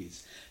future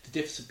years, the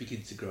deficit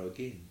begins to grow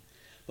again.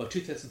 By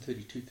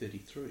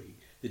 2032-33,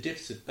 the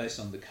deficit based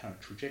on the current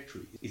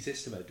trajectory is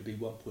estimated to be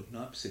 1.9%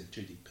 of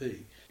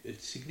GDP, a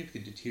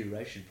significant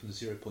deterioration from the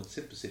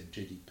 0.7% of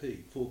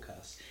GDP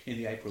forecast in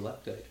the April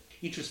update.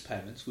 Interest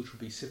payments, which will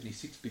be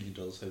 $76 billion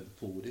over the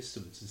forward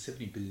estimates and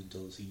 $70 billion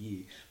a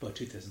year by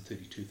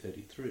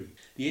 2032-33.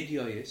 The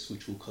NDIS,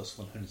 which will cost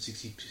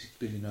 $166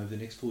 billion over the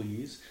next 4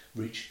 years,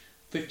 reach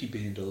 $50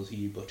 billion a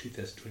year by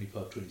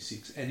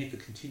 2025-26, and if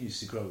it continues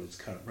to grow at its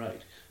current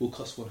rate, will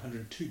cost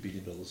 $102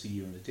 billion a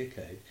year in a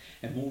decade,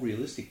 and more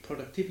realistic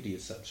productivity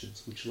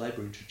assumptions, which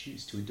Labor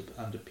introduced to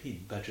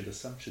underpin budget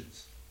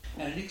assumptions.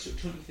 And an extra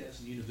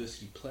 20,000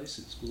 university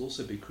places will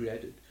also be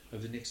created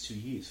over the next 2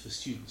 years for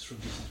students from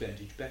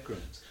disadvantaged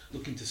backgrounds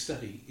looking to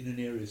study in an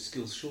area of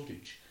skills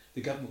shortage.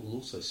 The government will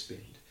also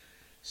spend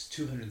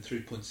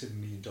 $203.7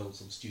 million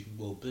on student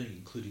wellbeing,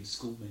 including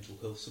school mental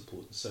health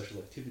support and social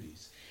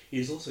activities. It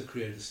has also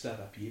created a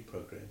Start-up Year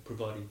program,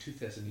 providing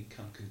 2,000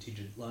 income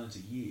contingent loans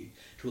a year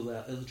to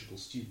allow eligible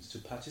students to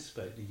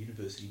participate in a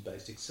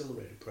university-based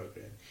accelerator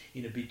program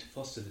in a bid to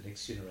foster the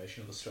next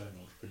generation of Australian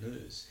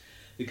entrepreneurs.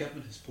 The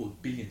government has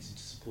poured billions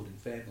into supporting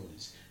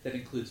families. That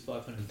includes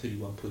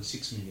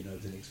 $531.6 million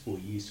over the next 4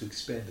 years to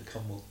expand the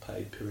Commonwealth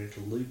Paid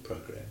Parental Leave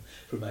program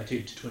from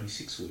 18 to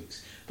 26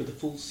 weeks, but the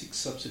full 6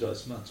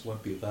 subsidised months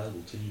won't be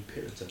available to new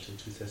parents until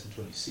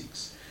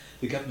 2026.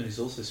 The government is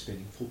also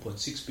spending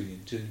 $4.6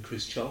 billion to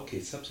increase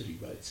childcare subsidy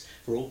rates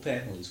for all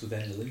families with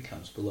annual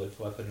incomes below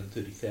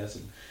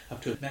 $530,000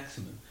 up to a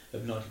maximum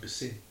of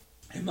 90%.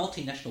 And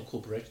multinational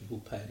corporations will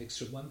pay an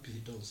extra $1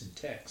 billion in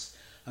tax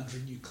under a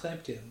new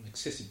clampdown on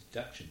excessive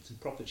deductions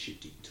and profit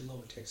shifting to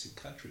lower taxing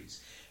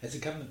countries, as the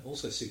government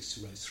also seeks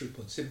to raise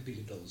 $3.7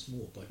 billion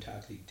more by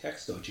targeting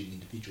tax dodging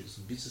individuals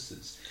and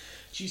businesses.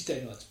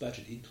 Tuesday night's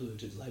budget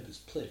implemented Labor's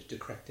pledge to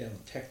crack down on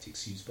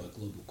tactics used by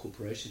global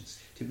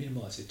corporations to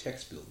minimise their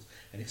tax bills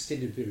and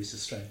extended various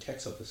Australian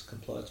Tax Office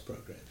compliance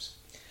programs.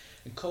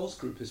 And Coles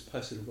Group has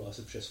posted a rise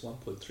of just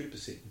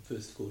 1.3% in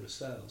first quarter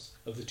sales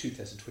of the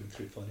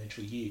 2023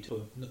 financial year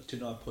to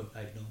 $9.89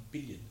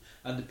 billion,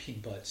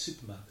 underpinned by its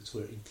supermarkets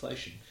where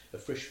inflation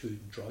of fresh food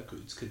and dry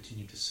goods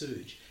continue to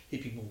surge,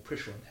 heaping more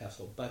pressure on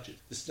household budgets.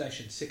 The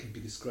nation's second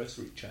biggest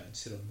grocery chain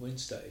said on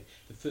Wednesday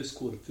the first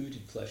quarter food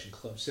inflation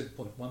climbed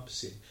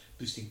 7.1%,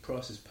 boosting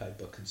prices paid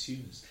by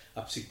consumers,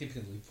 up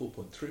significantly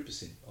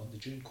 4.3% on the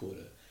June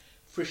quarter.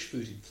 Fresh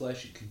food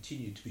inflation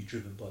continued to be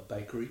driven by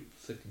bakery,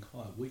 reflecting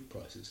higher wheat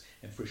prices,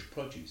 and fresh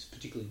produce,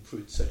 particularly in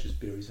fruits such as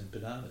berries and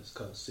bananas,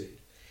 Coles said.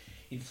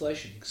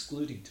 Inflation,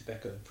 excluding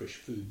tobacco and fresh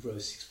food,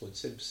 rose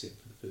 6.7%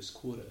 for the first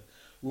quarter.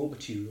 Raw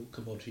material,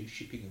 commodity,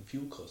 shipping and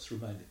fuel costs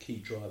remain the key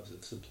drivers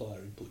of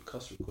supplier input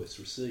cost requests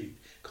received,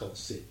 Coles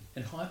said.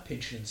 And higher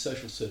pension and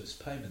social service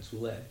payments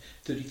will add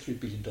 $33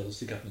 billion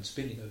to government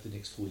spending over the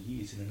next 4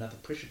 years in another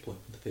pressure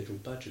point for the federal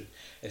budget,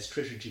 as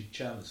Treasurer Jim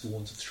Chalmers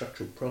warns of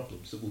structural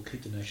problems that will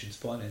keep the nation's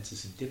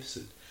finances in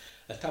deficit.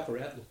 A tougher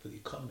outlook for the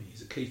economy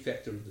is a key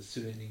factor in the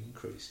spending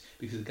increase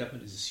because the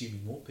government is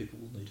assuming more people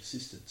will need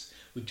assistance,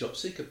 with job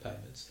seeker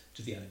payments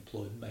to the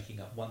unemployed making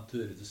up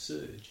 1/3 of the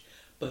surge.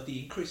 But the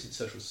increase in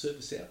social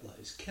service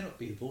outlays cannot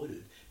be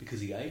avoided because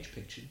the age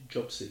pension,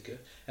 job seeker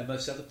and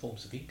most other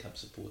forms of income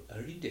support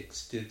are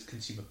indexed to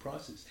consumer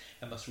prices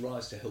and must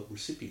rise to help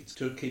recipients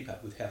to keep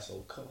up with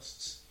household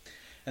costs.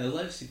 And the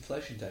latest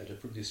inflation data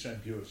from the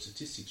Australian Bureau of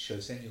Statistics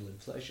shows annual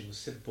inflation was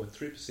 7.3%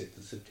 for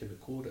the September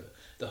quarter,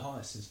 the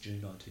highest since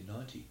June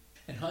 1990.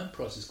 And home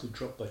prices could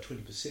drop by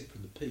 20%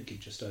 from the peak in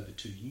just over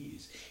 2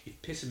 years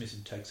if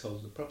pessimism takes hold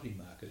of the property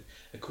market,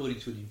 according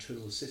to an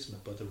internal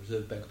assessment by the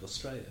Reserve Bank of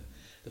Australia.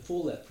 The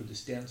fallout from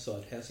this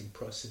downside housing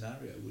price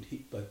scenario would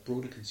hit both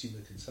broader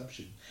consumer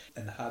consumption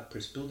and the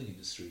hard-pressed building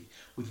industry,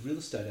 with real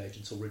estate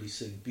agents already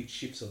seeing big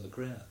shifts on the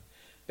ground.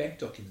 Bank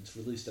documents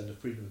released under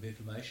Freedom of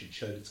Information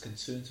showed its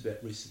concerns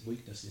about recent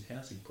weakness in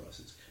housing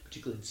prices,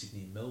 particularly in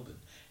Sydney and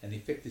Melbourne, and the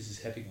effect this is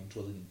having on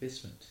dwelling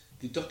investment.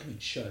 The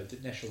documents showed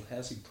that national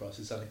housing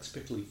prices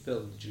unexpectedly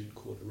fell in the June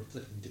quarter,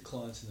 reflecting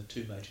declines in the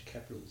 2 major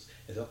capitals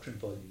as auction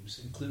volumes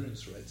and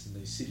clearance rates in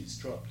these cities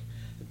dropped.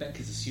 The bank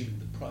is assuming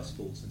the price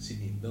falls in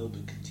Sydney and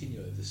Melbourne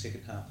continue over the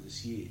second half of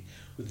this year,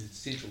 with its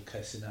central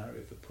case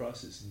scenario for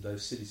prices in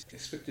those cities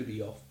expected to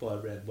be off by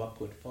around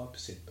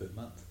 1.5% per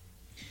month.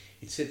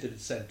 It said that at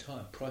the same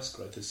time, price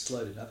growth has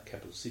slowed in other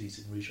capital cities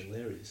and regional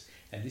areas,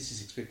 and this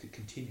is expected to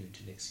continue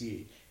into next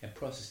year, and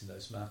prices in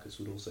those markets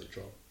would also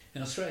drop.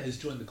 And Australia has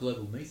joined the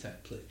Global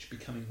Methane Pledge,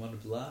 becoming one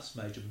of the last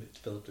major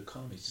developed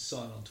economies to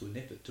sign on to an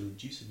effort to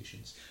reduce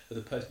emissions of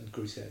the potent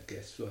greenhouse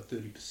gas by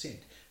 30%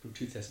 from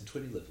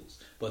 2020 levels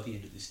by the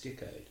end of this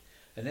decade.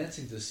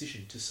 Announcing the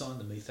decision to sign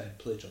the methane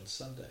pledge on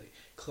Sunday,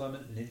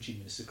 Climate and Energy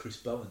Minister Chris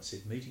Bowen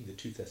said meeting the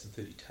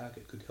 2030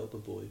 target could help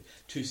avoid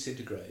 2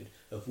 centigrade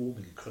of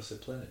warming across the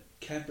planet.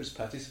 Canberra's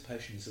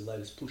participation is the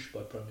latest push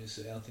by Prime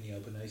Minister Anthony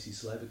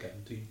Albanese's Labor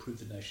government to improve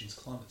the nation's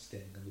climate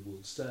standing on the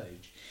world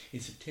stage. In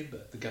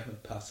September, the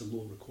government passed a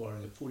law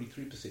requiring a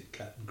 43%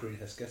 cut in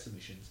greenhouse gas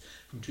emissions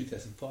from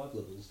 2005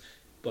 levels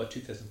by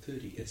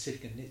 2030 and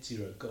setting a net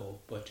zero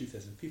goal by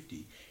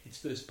 2050, its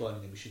first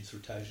binding emissions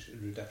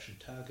reduction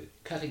target.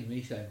 Cutting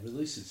methane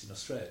releases in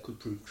Australia could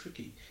prove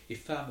tricky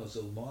if farmers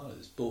or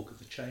miners balk at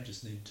the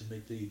changes needed to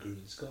meet the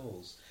agreement's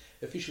goals.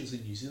 Officials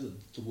in New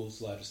Zealand, the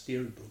world's largest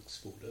dairy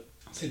exporter,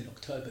 said in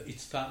October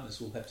its farmers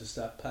will have to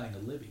start paying a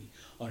levy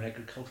on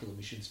agricultural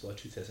emissions by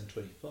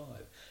 2025,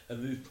 a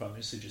move Prime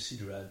Minister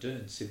Jacinda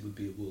Ardern said would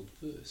be a world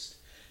first.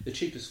 The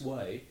cheapest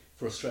way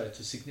for Australia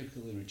to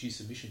significantly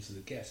reduce emissions of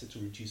the gas is to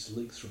reduce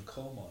leaks from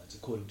coal mines,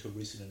 according to a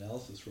recent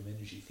analysis from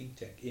energy think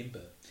tank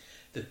Ember.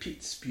 The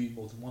pits spew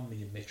more than 1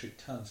 million metric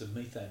tonnes of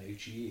methane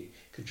each year,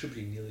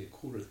 contributing nearly a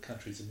quarter of the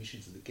country's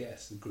emissions of the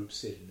gas, the group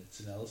said in its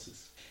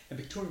analysis. And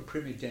Victorian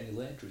Premier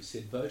Daniel Andrews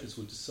said voters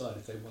would decide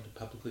if they want a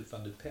publicly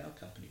funded power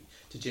company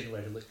to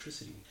generate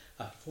electricity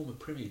after former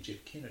Premier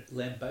Jeff Kennett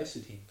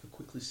lambasted him for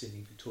quickly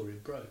sending Victoria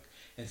broke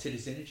and said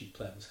his energy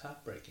plan was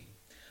heartbreaking.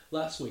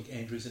 Last week,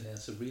 Andrews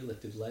announced a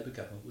re-elected Labor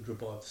government would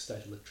revive the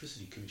State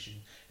Electricity Commission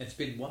and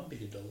spend $1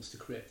 billion to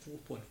create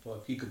 4.5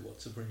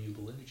 gigawatts of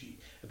renewable energy,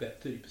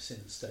 about 30%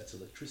 of the state's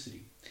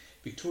electricity.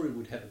 Victoria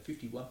would have a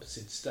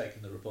 51% stake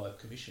in the revived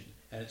commission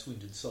and its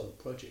wind and solar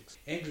projects.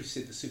 Andrews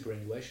said the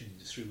superannuation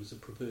industry was a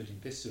preferred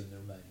investor in the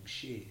remaining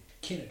share.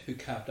 Kennett, who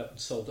carved up and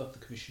sold off the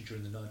commission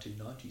during the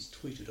 1990s,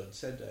 tweeted on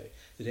Saturday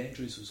that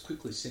Andrews was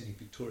quickly sending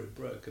Victoria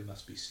broke and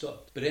must be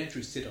stopped. But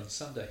Andrews said on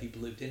Sunday he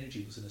believed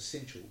energy was an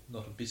essential,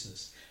 not a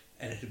business,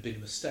 and it had been a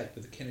mistake for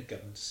the Kennett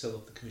government to sell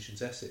off the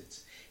Commission's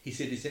assets. He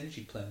said his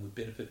energy plan would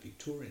benefit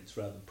Victorians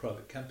rather than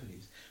private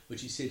companies,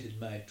 which he said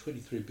had made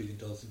 $23 billion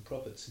in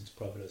profit since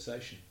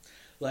privatisation.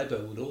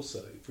 Labor would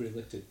also, if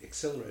re-elected,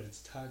 accelerate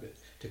its target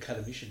to cut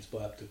emissions by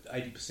up to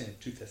 80% of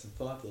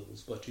 2005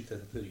 levels by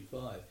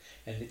 2035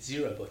 and net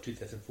zero by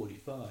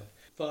 2045,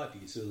 5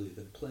 years earlier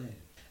than planned.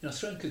 And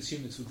Australian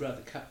consumers would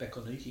rather cut back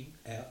on eating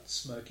out,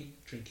 smoking,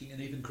 drinking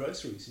and even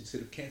groceries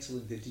instead of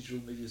cancelling their digital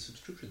media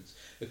subscriptions,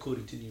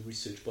 according to new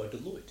research by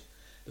Deloitte.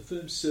 The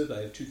firm's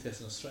survey of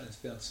 2,000 Australians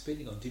found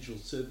spending on digital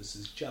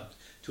services jumped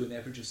to an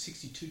average of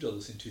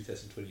 $62 in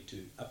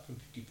 2022, up from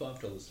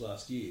 $55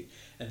 last year,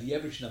 and the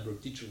average number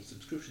of digital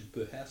subscriptions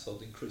per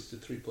household increased to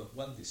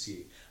 3.1 this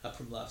year, up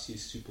from last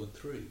year's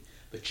 2.3.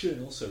 But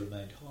churn also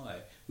remained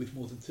high, with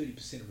more than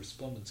 30% of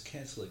respondents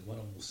cancelling one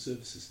or more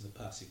services in the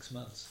past 6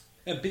 months.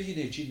 And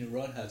billionaire Gina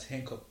Rinehart's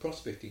Hancock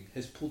Prospecting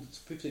has pulled its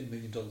 $15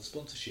 million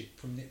sponsorship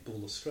from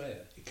Netball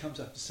Australia. It comes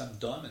after some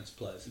Diamonds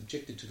players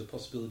objected to the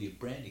possibility of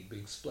branding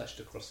being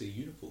splashed across their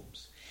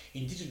uniforms.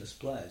 Indigenous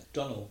players,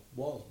 Donald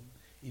Wallen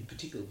in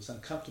particular, was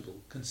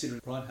uncomfortable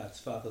considering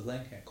Rinehart's father,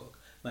 Lang Hancock,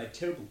 made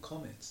terrible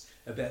comments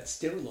about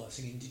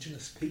sterilising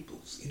Indigenous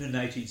peoples in an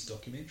 80s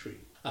documentary.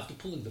 After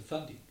pulling the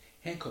funding,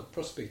 Hancock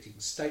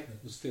Prospecting's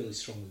statement was fairly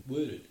strongly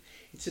worded.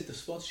 It said the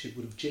sponsorship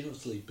would have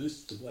generously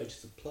boosted the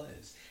wages of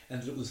players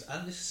and that it was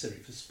unnecessary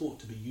for sport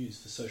to be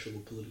used for social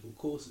or political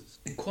causes.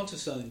 And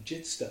Qantas-owned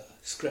Jetstar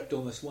scrapped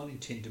almost 1 in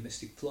 10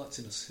 domestic flights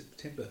in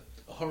September,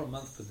 a horror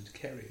month for the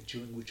carrier,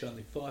 during which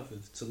only 5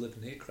 of its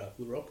 11 aircraft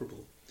were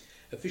operable.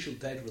 Official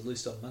data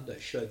released on Monday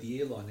showed the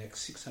airline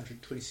axed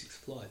 626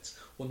 flights,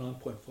 or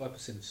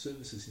 9.5% of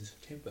services in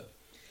September.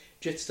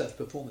 Jetstar's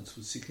performance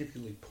was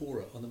significantly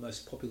poorer on the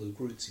most popular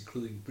routes,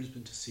 including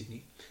Brisbane to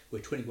Sydney, where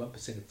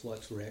 21% of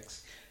flights were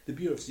axed. The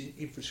Bureau of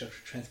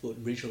Infrastructure, Transport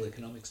and Regional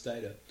Economics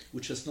data,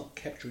 which does not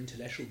capture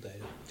international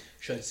data,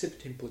 showed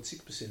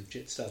 17.6% of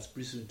Jetstar's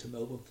Brisbane to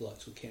Melbourne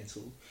flights were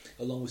cancelled,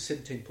 along with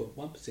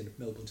 17.1% of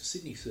Melbourne to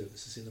Sydney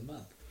services in the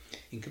month.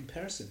 In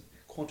comparison,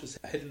 Qantas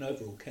had an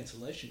overall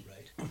cancellation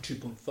rate of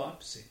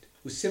 2.5%,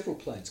 with several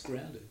planes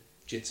grounded.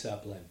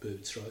 Jetstar blamed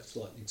bird strikes,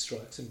 lightning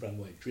strikes and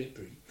runway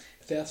debris.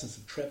 Thousands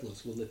of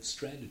travellers were left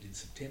stranded in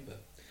September.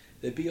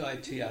 The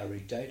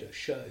BITRE data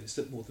shows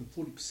that more than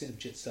 40% of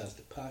Jetstar's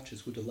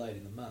departures were delayed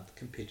in the month,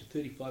 compared to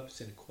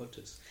 35% of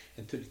Qantas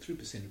and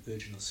 33% of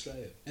Virgin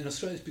Australia. And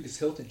Australia's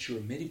biggest health insurer,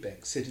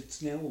 Medibank, said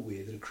it's now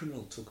aware that a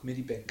criminal took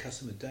Medibank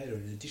customer data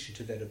in addition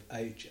to that of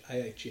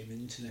AHM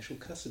and international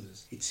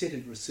customers. It said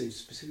it received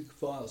specific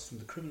files from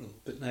the criminal,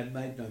 but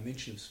made no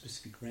mention of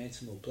specific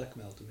ransom or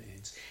blackmail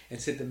demands, and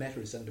said the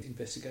matter is under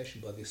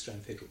investigation by the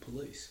Australian Federal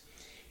Police.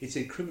 It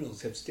said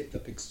criminals have stepped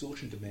up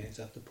extortion demands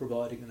after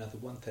providing another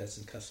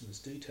 1,000 customers'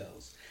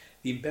 details.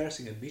 The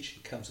embarrassing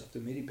admission comes after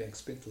Medibank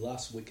spent the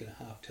last week and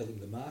a half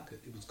telling the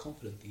market it was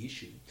confident the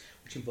issue,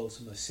 which involves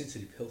the most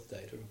sensitive health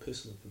data and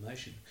personal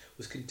information,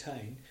 was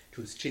contained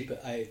to its cheaper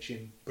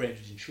AHM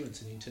branded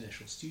insurance and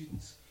international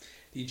students.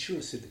 The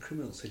insurer said the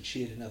criminals had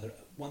shared another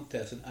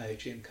 1,000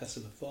 AHM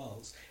customer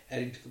files,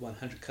 adding to the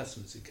 100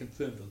 customers it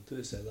confirmed on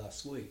Thursday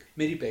last week.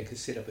 Medibank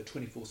has set up a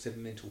 24/7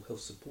 mental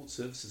health support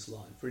services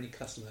line for any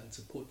customer and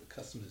support for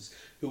customers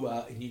who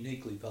are in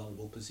uniquely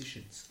vulnerable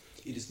positions.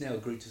 it has now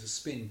agreed to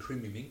suspend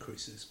premium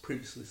increases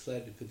previously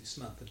slated for this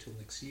month until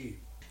next year.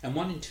 And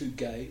 1 in 2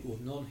 gay or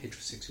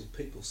non-heterosexual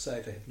people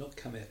say they have not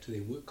come out to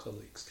their work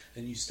colleagues,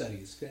 a new study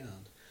has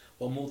found,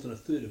 while more than a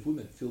third of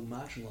women feel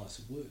marginalised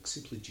at work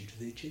simply due to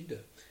their gender,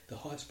 the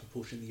highest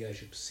proportion in the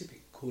Asia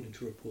Pacific, according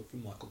to a report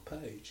from Michael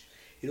Page.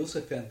 It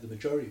also found that the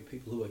majority of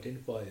people who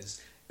identify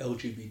as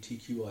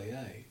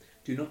LGBTQIA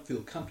do not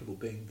feel comfortable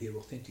being their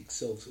authentic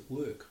selves at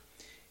work.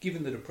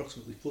 Given that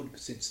approximately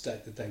 40%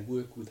 state that they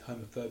work with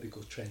homophobic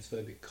or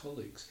transphobic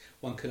colleagues,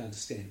 one can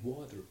understand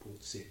why, the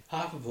report said.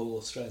 Half of all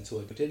Australians who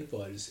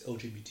identified as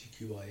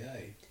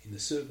LGBTQIA in the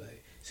survey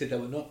said they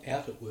were not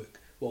out at work,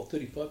 while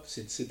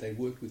 35% said they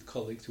worked with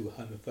colleagues who were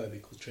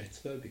homophobic or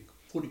transphobic.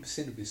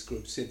 40% of this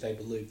group said they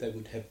believed they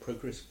would have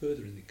progressed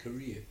further in their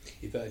career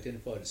if they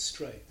identified as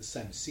straight, the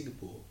same as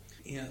Singapore.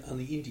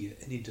 Only India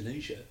and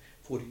Indonesia,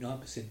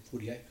 49%,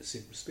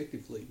 48%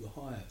 respectively, were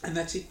higher. And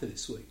that's it for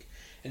this week.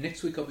 And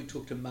next week I'll be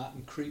talking to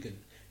Martin Cregan,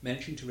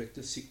 Managing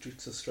Director,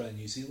 Citrix Australia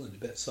New Zealand,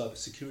 about cyber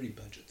security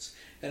budgets.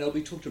 And I'll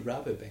be talking to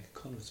Rabobank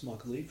economist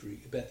Michael Every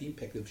about the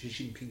impact of Xi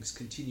Jinping's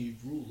continued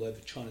rule over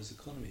China's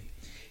economy.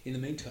 In the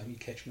meantime, you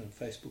catch me on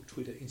Facebook,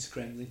 Twitter,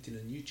 Instagram, LinkedIn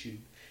and YouTube.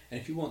 And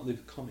if you want, leave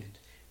a comment.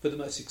 For the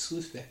most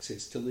exclusive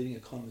access to leading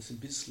economists and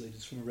business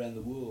leaders from around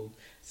the world,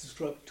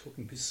 subscribe to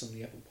Talking Business on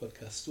the Apple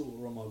Podcast Store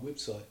or on my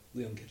website,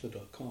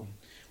 leongettler.com.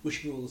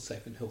 Wishing you all a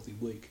safe and healthy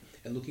week,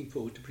 and looking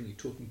forward to bringing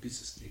Talking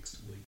Business next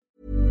week.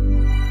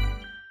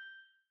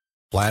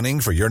 Planning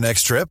for your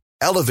next trip?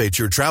 Elevate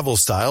your travel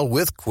style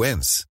with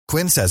Quince.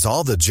 Quince has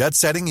all the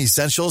jet-setting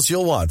essentials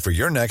you'll want for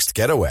your next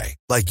getaway,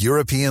 like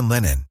European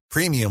linen,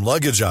 premium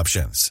luggage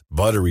options,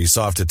 buttery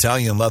soft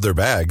Italian leather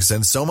bags,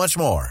 and so much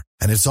more.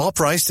 And it's all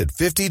priced at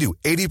 50 to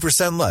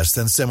 80% less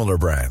than similar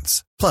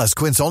brands. Plus,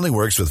 Quince only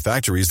works with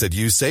factories that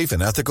use safe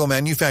and ethical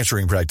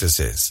manufacturing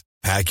practices.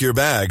 Pack your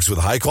bags with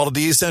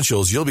high-quality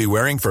essentials you'll be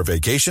wearing for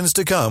vacations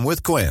to come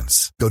with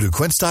Quince. Go to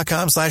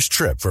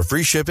quince.com/trip for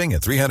free shipping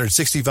and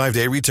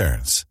 365-day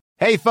returns.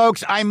 Hey,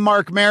 folks, I'm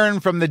Mark Maron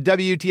from the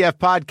WTF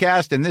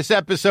Podcast, and this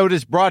episode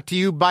is brought to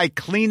you by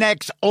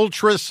Kleenex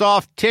Ultra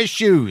Soft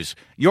Tissues,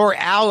 your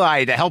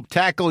ally to help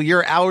tackle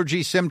your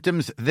allergy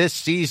symptoms this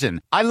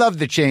season. I love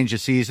the change of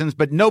seasons,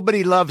 but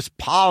nobody loves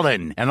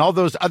pollen and all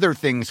those other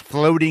things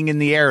floating in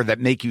the air that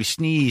make you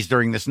sneeze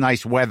during this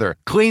nice weather.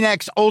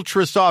 Kleenex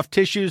Ultra Soft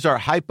Tissues are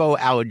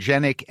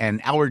hypoallergenic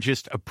and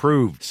allergist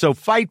approved, so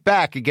fight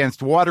back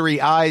against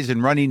watery eyes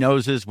and runny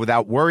noses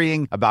without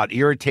worrying about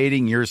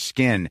irritating your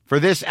skin. For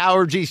this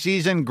allergy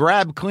season,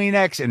 grab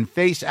Kleenex and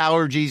face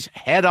allergies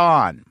head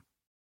on.